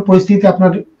কোন কোন পরিস্থিতিতে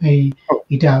আপনার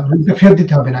এটা ফেরত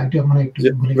দিতে হবে না, এটা মানে একটু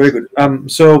বলে। Very good.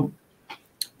 So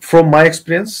from my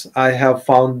experience, I have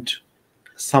found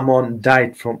someone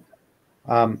died from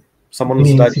someone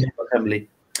who's died from the family.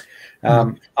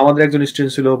 আমাদের একজন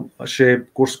স্টুডেন্ট ছিল, সে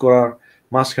কোর্স করার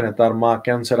মাঝখানে তার মা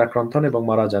ক্যান্সার আক্রান্ত হন এবং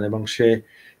মারা যান, এবং সে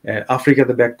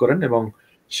আফ্রিকাতে ব্যাক করেন, এবং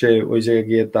সে ওই জায়গায়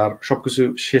গিয়ে তার সবকিছু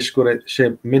শেষ করে সে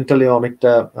মেন্টালি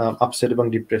অনেকটা আপসেট এবং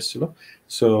ডিপ্রেস ছিল।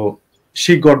 So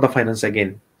she got the finance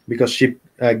again because she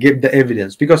gave the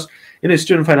evidence, because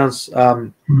student finance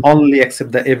only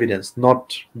accept the evidence, not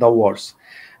the words.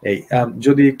 এই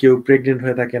যদি কেউ প্রেগনেন্ট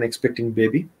হয়ে থাকেন এক্সপেক্টিং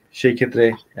বেবি, সেই ক্ষেত্রে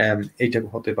এইটা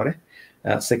হতে পারে।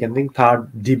 সেকেন্ড থিং, থার্ড,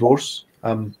 ডিভোর্স,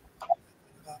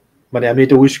 মানে আমি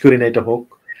এটা উইশ করি না এটা হোক।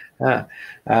 হ্যাঁ,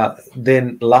 দেন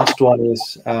last one is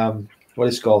what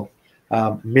is called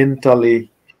mentally,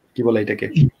 কি বলে এটাকে,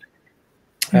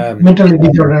 মেন্টালি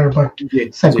ডিসঅর্ডার বা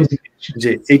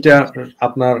যে এটা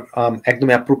আপনার একদম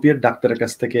অ্যাপ্রোপ্রিয়েট ডাক্তারের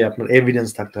কাছ থেকে আপনার এভিডেন্স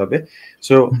থাকতে হবে।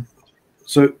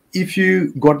 So if you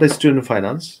got the student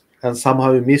finance and somehow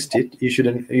you missed it,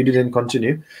 you didn't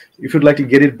continue, if you'd like to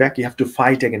get it back, you have to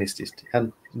fight against it, and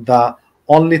the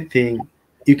only thing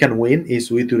you can win is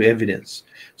with your evidence.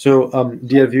 So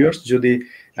dear viewers, যদি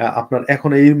আপনার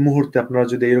এখন এই মুহূর্তে আপনারা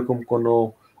যদি এরকম কোনো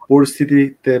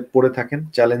পরিস্থিতিতে পড়ে থাকেন,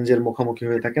 চ্যালেঞ্জের মুখোমুখি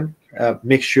হয়ে থাকেন,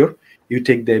 make sure you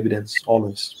take the evidence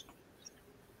always.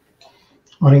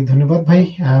 অনেক ধন্যবাদ ভাই,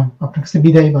 আপনার কাছে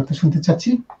বিদায় বার্তা শুনতে চাচ্ছি।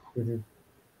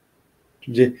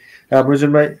 জি,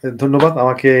 মনোজন ভাই ধন্যবাদ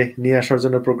আমাকে নিয়ে আসার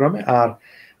জন্য প্রোগ্রামে। আর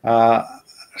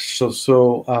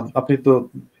আপনি তো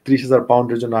 30,000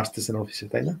 পাউন্ডের জন্য আসতেছেন অফিসে,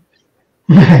 তাই না?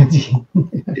 জি,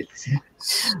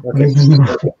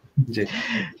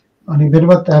 অনেক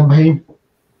ধন্যবাদ ভাই।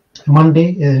 মানডে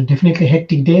ডেফিনেটলি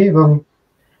হেক্টিক ডে এবং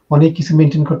অনেক কিছু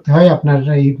মেনটেন করতে হয়। আপনার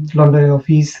এই লন্ডনের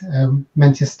office,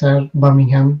 Manchester,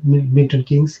 Birmingham, Milton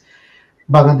Kings,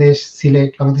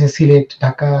 বাংলাদেশের সিলেট,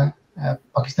 ঢাকা,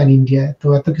 পাকিস্তান, ইন্ডিয়া, তো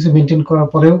এত কিছু মেনটেন করার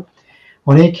পরেও,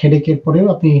 অনেক হেডেকের পরেও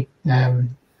আপনি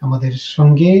আমাদের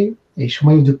সঙ্গে এই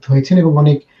সময় যুক্ত হয়েছেন এবং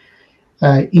অনেক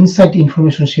ইনসাইট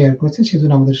ইনফরমেশন শেয়ার করেছেন।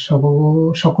 সেজন্য আমাদের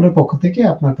সকলের পক্ষ থেকে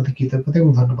আপনার প্রতি কৃতজ্ঞতা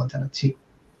এবং ধন্যবাদ জানাচ্ছি।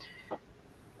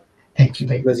 থ্যাংক ইউ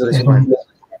ভাই,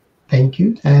 থ্যাংক ইউ।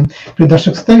 প্রিয়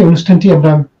দর্শক শ্রোতা, এই অনুষ্ঠানটি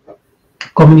আমরা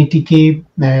কমিউনিটিকে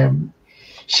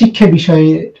শিক্ষা বিষয়ে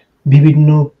বিভিন্ন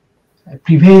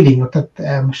প্রিভেইলিং অর্থাৎ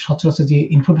সচরাচর যে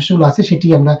ইনফরমেশনগুলো আছে সেটি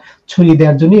আমরা ছড়িয়ে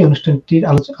দেওয়ার জন্য এই অনুষ্ঠানটির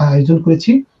আয়োজন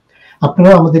করেছি।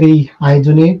 আপনারাও আমাদের এই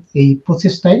আয়োজনে, এই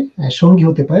প্রচেষ্টায় সঙ্গী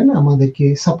হতে পারেন, আমাদেরকে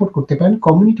সাপোর্ট করতে পারেন,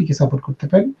 কমিউনিটিকে সাপোর্ট করতে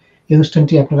পারেন। এই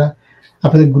অনুষ্ঠানটি আপনারা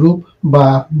আপনাদের গ্রুপ বা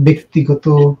ব্যক্তিগত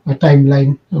টাইমলাইন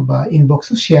বা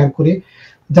ইনবক্সে শেয়ার করে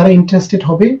যারা ইন্টারেস্টেড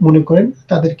হবে মনে করেন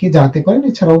তাদেরকে জানাতে পারেন।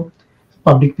 এছাড়াও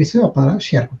পাবলিক পেজে আপনারা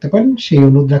শেয়ার করতে পারেন, সেই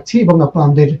অনুরোধ রাখছি। এবং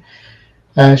আপনাদের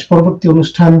পরবর্তী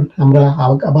অনুষ্ঠান আমরা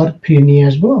আবার ফিরে নিয়ে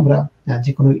আসবো। আমরা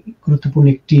যে কোনো গুরুত্বপূর্ণ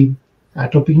একটি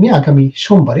টপিক নিয়ে আগামী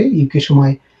সোমবারে ইউকে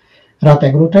সময় রাত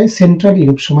 11টায়, সেন্ট্রাল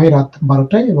ইউরোপ সময় রাত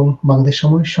 12টায় এবং বাংলাদেশ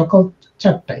সময় সকাল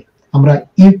 4টায় আমরা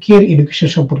ইউকে এর এডুকেশন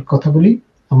সম্পর্কে কথা বলি।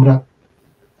 আমরা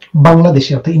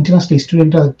বাংলাদেশে অর্থাৎ ইন্টারন্যাশনাল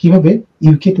স্টুডেন্টরা কিভাবে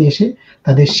ইউকেতে এসে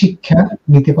তাদের শিক্ষা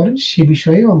নিতে পারেন সে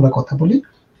বিষয়েও আমরা কথা বলি।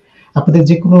 আপনাদের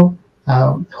যে কোনো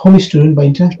হোম স্টুডেন্ট বা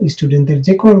ইন্টারন্যাশনাল স্টুডেন্টদের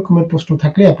যে কোনো রকমের প্রশ্ন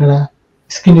থাকলে আপনারা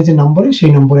স্ক্রিনে যে নম্বরে,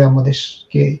 সেই নম্বরে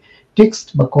আমাদেরকে টেক্সট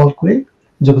বা কল করে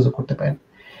যোগাযোগ করতে পারেন।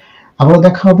 আবারও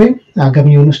দেখা হবে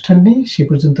আগামী অনুষ্ঠান নিয়ে। সে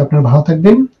পর্যন্ত আপনারা ভালো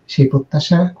থাকবেন সেই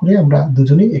প্রত্যাশা করে আমরা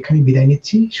দুজনেই এখানে বিদায়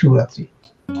নিচ্ছি। শুভরাত্রি।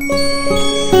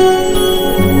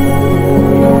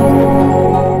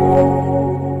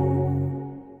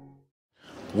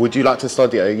 Would you like to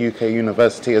study at a UK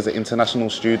university as an international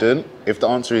student? If the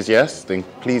answer is yes, then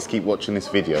please keep watching this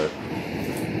video.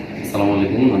 আসসালামু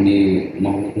আলাইকুম, আমি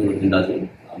মোহাম্মদ নুরুদ্দিন রাজু।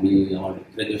 আমি আমার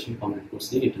গ্র্যাজুয়েশন কমপ্লিট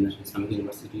করছি ইন্টারন্যাশনাল ইসলামিক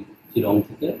ইউনিভার্সিটি চিরং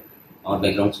থেকে। আমার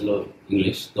ব্যাকগ্রাউন্ড ছিল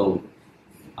ইংলিশ। তো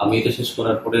আমি এটা শেষ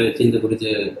করার পরে চিন্তা করি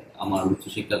যে আমার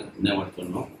উচ্চশিক্ষা নেওয়ার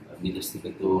জন্য বিদেশ থেকে।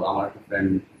 তো আমার একটা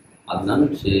ফ্রেন্ড আদনান,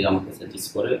 সে আমাকে সাজেস্ট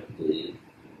করে যে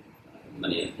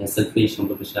মানে HFE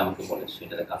সম্পর্কে সে আমাকে বলে,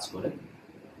 সেটাতে কাজ করে।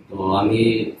 তো আমি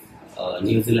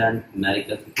নিউজিল্যান্ড,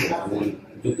 আমেরিকা থেকে এবং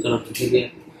যুক্তরাজ্য থেকে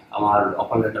আমার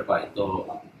অফার লেটার পাই। তো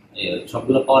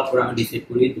সবগুলো পাওয়ার পরে আমি ডিসাইড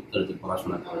করি যুক্তরাজ্যে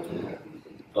পড়াশোনা করার জন্য।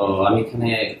 তো আমি এখানে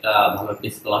একটা ভালো একটা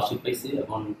স্কলারশিপ পাইছি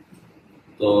এবং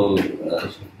তো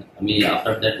আমি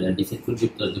আফটার দ্যাট ডিসাইড করি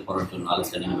যুক্তরাজ্যে পড়ার জন্য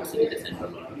আলিস্টার ইউনিভার্সিটিতে, সেন্ট্রাল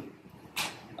লন্ডন।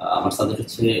 আমার সাবজেক্ট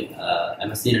হচ্ছে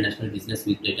MSc international business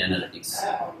with data analytics.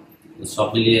 সব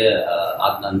মিলিয়ে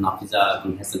আদনান, নাফিজা এবং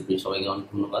HFE সবাইকে অনেক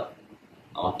ধন্যবাদ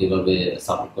আমাকে এভাবে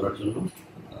সাপোর্ট করার জন্য।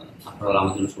 আপনারা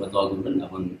আমার জন্য সবাই দোয়া করবেন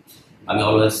এবং আমি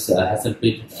অলওয়েজ HFE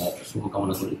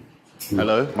শুভকামনা করি।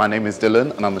 Hello, my name is Dylan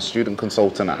and I'm a student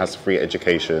consultant at HFE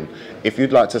Education. If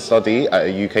you'd like to study at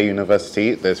a UK university,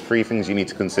 there's 3 things you need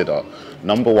to consider.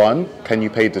 Number 1, can you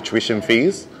pay the tuition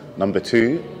fees? Number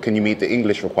 2, can you meet the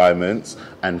English requirements?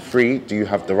 And 3, do you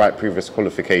have the right previous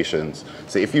qualifications?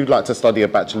 So if you'd like to study a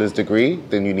bachelor's degree,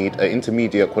 then you need an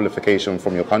intermediate qualification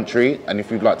from your country. And if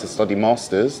you'd like to study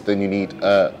masters, then you need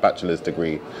a bachelor's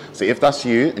degree. So if that's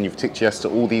you and you've ticked yes to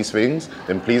all these things,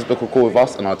 then please book a call with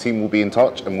us and our team will be in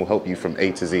touch and we'll help you from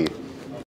A to Z.